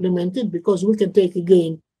easy to implement it because we can take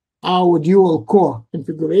again our dual core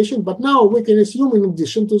configuration, but now we can assume in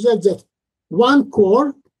addition to that that one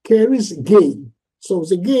core carries gain. So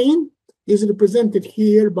the gain is represented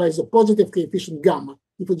here by the positive coefficient gamma.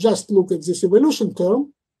 If we just look at this evolution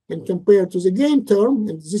term and compare to the gain term,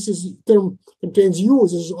 and this is term contains u,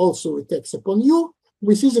 this is also a tax upon u,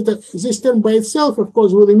 we see that this term by itself, of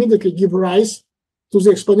course, will immediately give rise to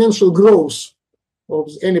the exponential growth of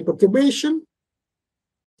any perturbation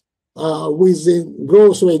with the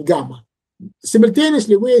growth rate gamma.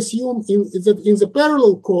 Simultaneously, we assume that in the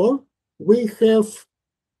parallel core, we have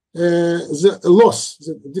the loss,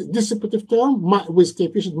 the dissipative term with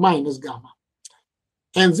coefficient minus gamma.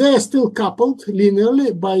 And they are still coupled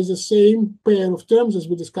linearly by the same pair of terms as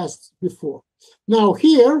we discussed before. Now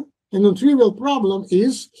here, a non-trivial problem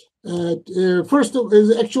is, first of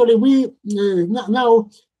all, actually we now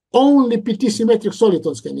only PT-symmetric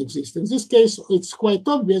solitons can exist. In this case, it's quite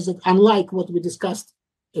obvious that unlike what we discussed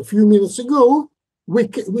a few minutes ago,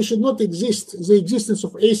 we should not exist the existence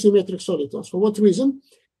of asymmetric solitons. For what reason?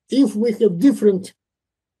 If we have different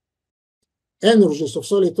energies of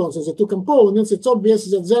solitons in the two components, it's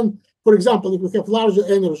obvious that then, for example, if we have larger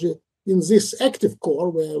energy in this active core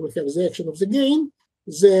where we have the action of the gain,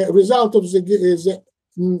 the result of the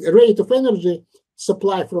rate of energy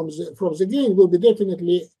supply from the gain will be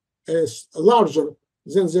definitely larger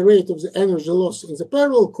than the rate of the energy loss in the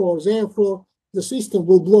parallel core. Therefore, the system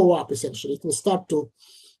will blow up essentially. It will start to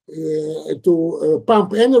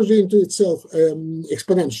pump energy into itself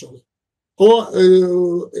exponentially. Or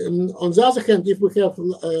on the other hand, if we have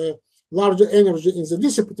larger energy in the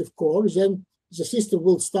dissipative core, then the system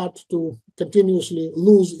will start to continuously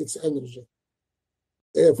lose its energy.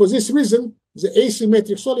 For this reason, the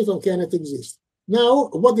asymmetric soliton cannot exist. Now,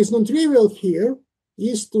 what is non-trivial here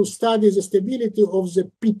is to study the stability of the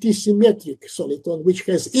PT-symmetric soliton, which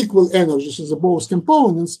has equal energies in the both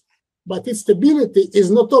components, but its stability is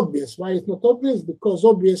not obvious. Why it's not obvious? Because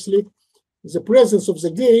obviously the presence of the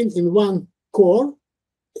gain in one core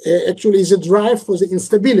actually is a drive for the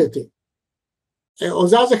instability. On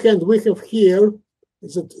the other hand, we have here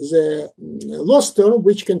the loss term,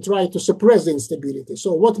 which can try to suppress the instability.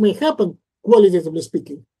 So what may happen, qualitatively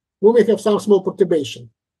speaking, we may have some small perturbation.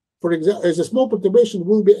 For example, the small perturbation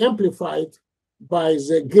will be amplified by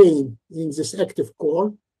the gain in this active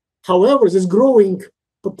core. However, this growing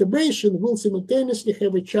perturbation will simultaneously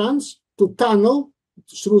have a chance to tunnel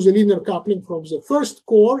through the linear coupling from the first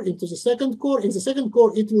core into the second core. In the second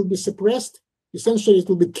core, it will be suppressed. Essentially, it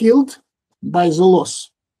will be killed by the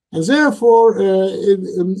loss. And therefore,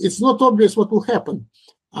 it's not obvious what will happen.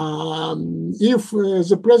 If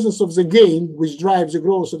the presence of the gain, which drives the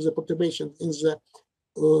growth of the perturbation in the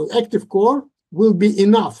active core, will be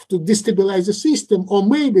enough to destabilize the system, or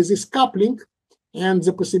maybe this coupling and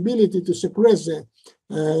the possibility to suppress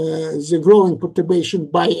the growing perturbation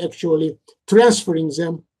by actually transferring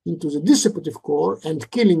them into the dissipative core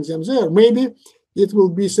and killing them there, maybe it will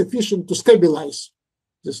be sufficient to stabilize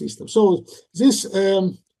the system. So this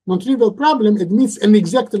non-trivial problem admits an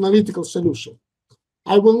exact analytical solution.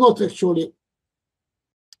 I will not actually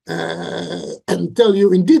tell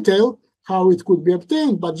you in detail how it could be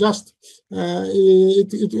obtained, but just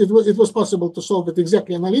it was possible to solve it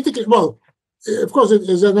exactly analytically. Well, of course,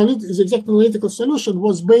 the exact analytical solution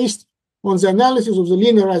was based on the analysis of the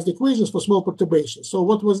linearized equations for small perturbations. So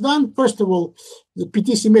what was done? First of all, the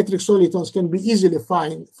PT-symmetric solitons can be easily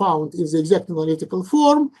found in the exact analytical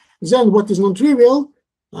form. Then what is non-trivial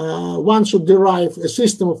one should derive a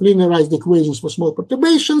system of linearized equations for small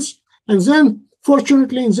perturbations. And then,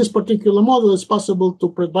 fortunately, in this particular model, it's possible to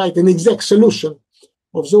provide an exact solution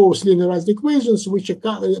of those linearized equations, which a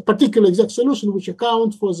particular exact solution which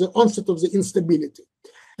account for the onset of the instability.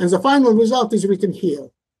 And the final result is written here.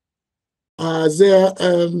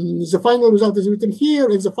 The final result is written here,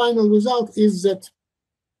 and the final result is that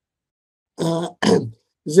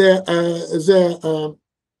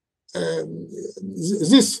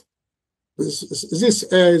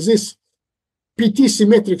this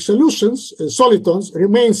PT-symmetric solutions, solitons,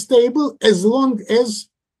 remain stable as long as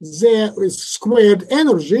their squared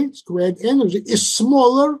energy is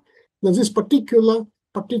smaller than this particular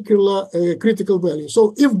critical value.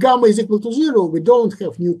 So if gamma is equal to 0, we don't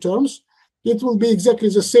have new terms. It will be exactly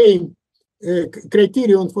the same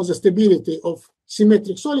criterion for the stability of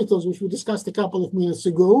symmetric solitons, which we discussed a couple of minutes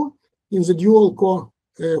ago in the dual core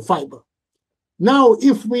fiber. Now,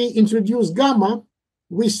 if we introduce gamma,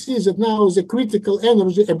 we see that now the critical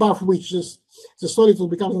energy above which the soliton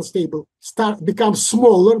becomes unstable becomes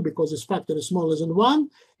smaller because its factor is smaller than 1.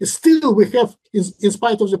 Still, we have, in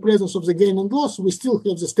spite of the presence of the gain and loss, we still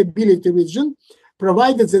have the stability region,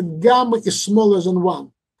 provided that gamma is smaller than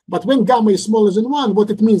 1. But when gamma is smaller than 1, what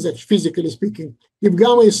it means, that physically speaking, if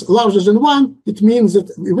gamma is larger than 1, it means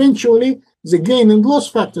that eventually the gain and loss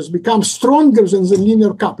factors become stronger than the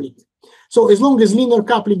linear coupling. So as long as linear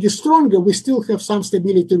coupling is stronger, we still have some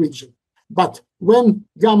stability region. But when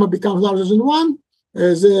gamma becomes larger than 1,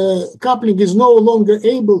 the coupling is no longer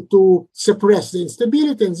able to suppress the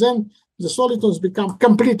instability, and then the solitons become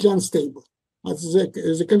completely unstable.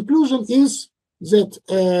 The conclusion is that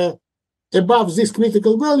above this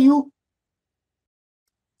critical value,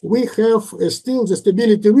 we have still the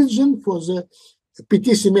stability region for the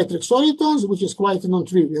PT-symmetric solitons, which is quite a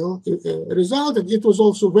non-trivial result, and it was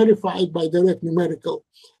also verified by direct numerical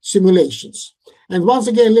simulations. And once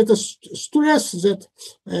again, let us stress that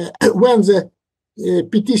when the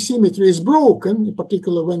PT symmetry is broken, in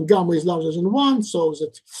particular when gamma is larger than 1, so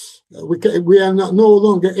that we are no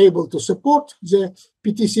longer able to support the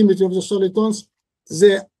PT symmetry of the solitons,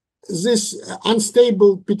 this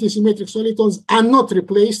unstable PT-symmetric solitons are not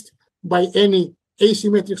replaced by any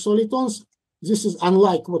asymmetric solitons. This is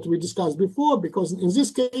unlike what we discussed before, because in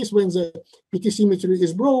this case, when the PT symmetry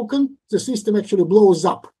is broken, the system actually blows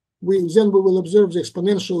up. Then we will observe the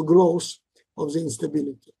exponential growth of the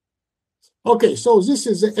instability. Okay, so this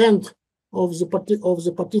is the end of the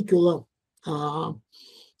particular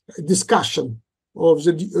discussion of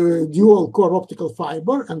the dual core optical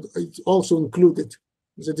fiber, and it also included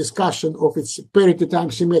the discussion of its parity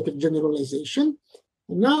time symmetric generalization.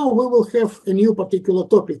 Now we will have a new particular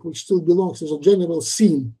topic, which still belongs to the general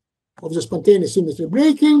theme of the spontaneous symmetry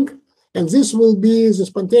breaking. And this will be the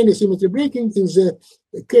spontaneous symmetry breaking in the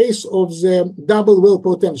case of the double well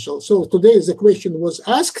potential. So today the question was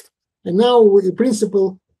asked, and now in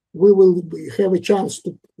principle, we will have a chance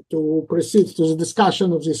to proceed to the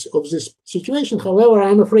discussion of this situation. However,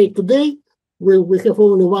 I'm afraid today we have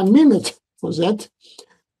only 1 minute for that.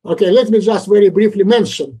 Okay, let me just very briefly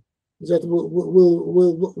mention that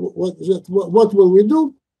what will we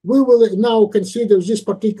do? We will now consider this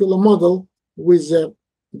particular model with a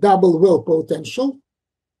double well potential.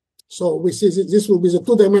 So we see that this will be the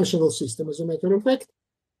two-dimensional system, as a matter of fact,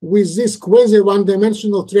 with this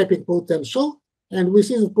quasi-one-dimensional trapping potential. And we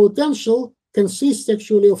see the potential consists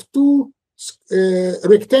actually of two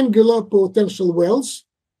rectangular potential wells,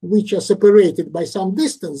 which are separated by some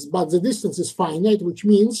distance, but the distance is finite, which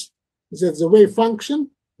means that the wave function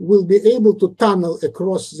will be able to tunnel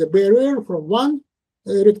across the barrier from one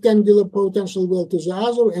rectangular potential well to the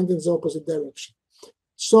other and in the opposite direction.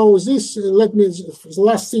 So this, the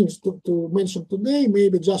last thing to mention today,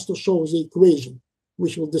 maybe just to show the equation,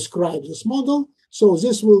 which will describe this model. So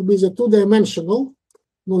this will be the two-dimensional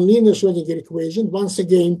nonlinear Schrödinger equation. Once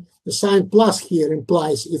again, the sign plus here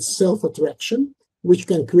implies its self-attraction, which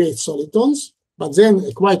can create solitons, but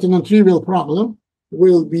then quite a non-trivial problem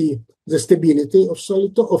will be the stability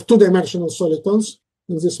of two-dimensional solitons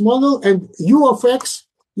in this model. And U of x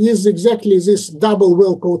is exactly this double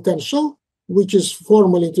well potential, which is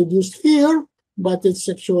formally introduced here, but it's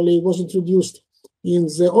actually was introduced in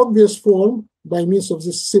the obvious form by means of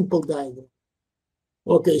this simple diagram.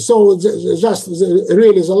 Okay, so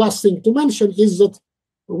really the last thing to mention is that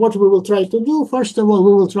what we will try to do, first of all,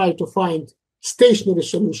 we will try to find stationary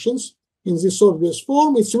solutions in this obvious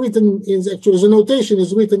form. It's written in actually the notation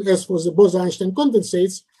is written as for the Bose-Einstein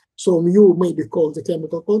condensates. So mu may be called the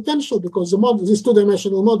chemical potential because the model, this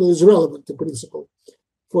two-dimensional model is relevant in principle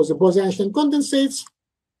for the Bose-Einstein condensates.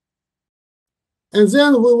 And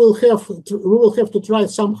then we will have to try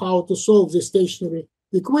somehow to solve the stationary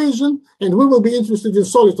equation, and we will be interested in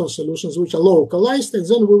soliton solutions, which are localized, and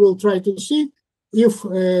then we will try to see if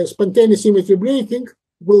spontaneous symmetry breaking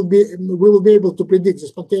we will be able to predict the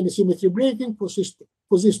spontaneous symmetry breaking for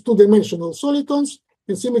these two-dimensional solitons,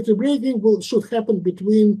 and symmetry breaking should happen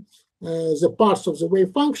between the parts of the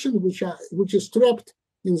wave function which is trapped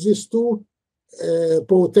in these two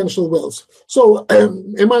potential wells. So,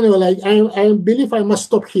 Emmanuel, I believe I must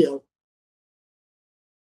stop here.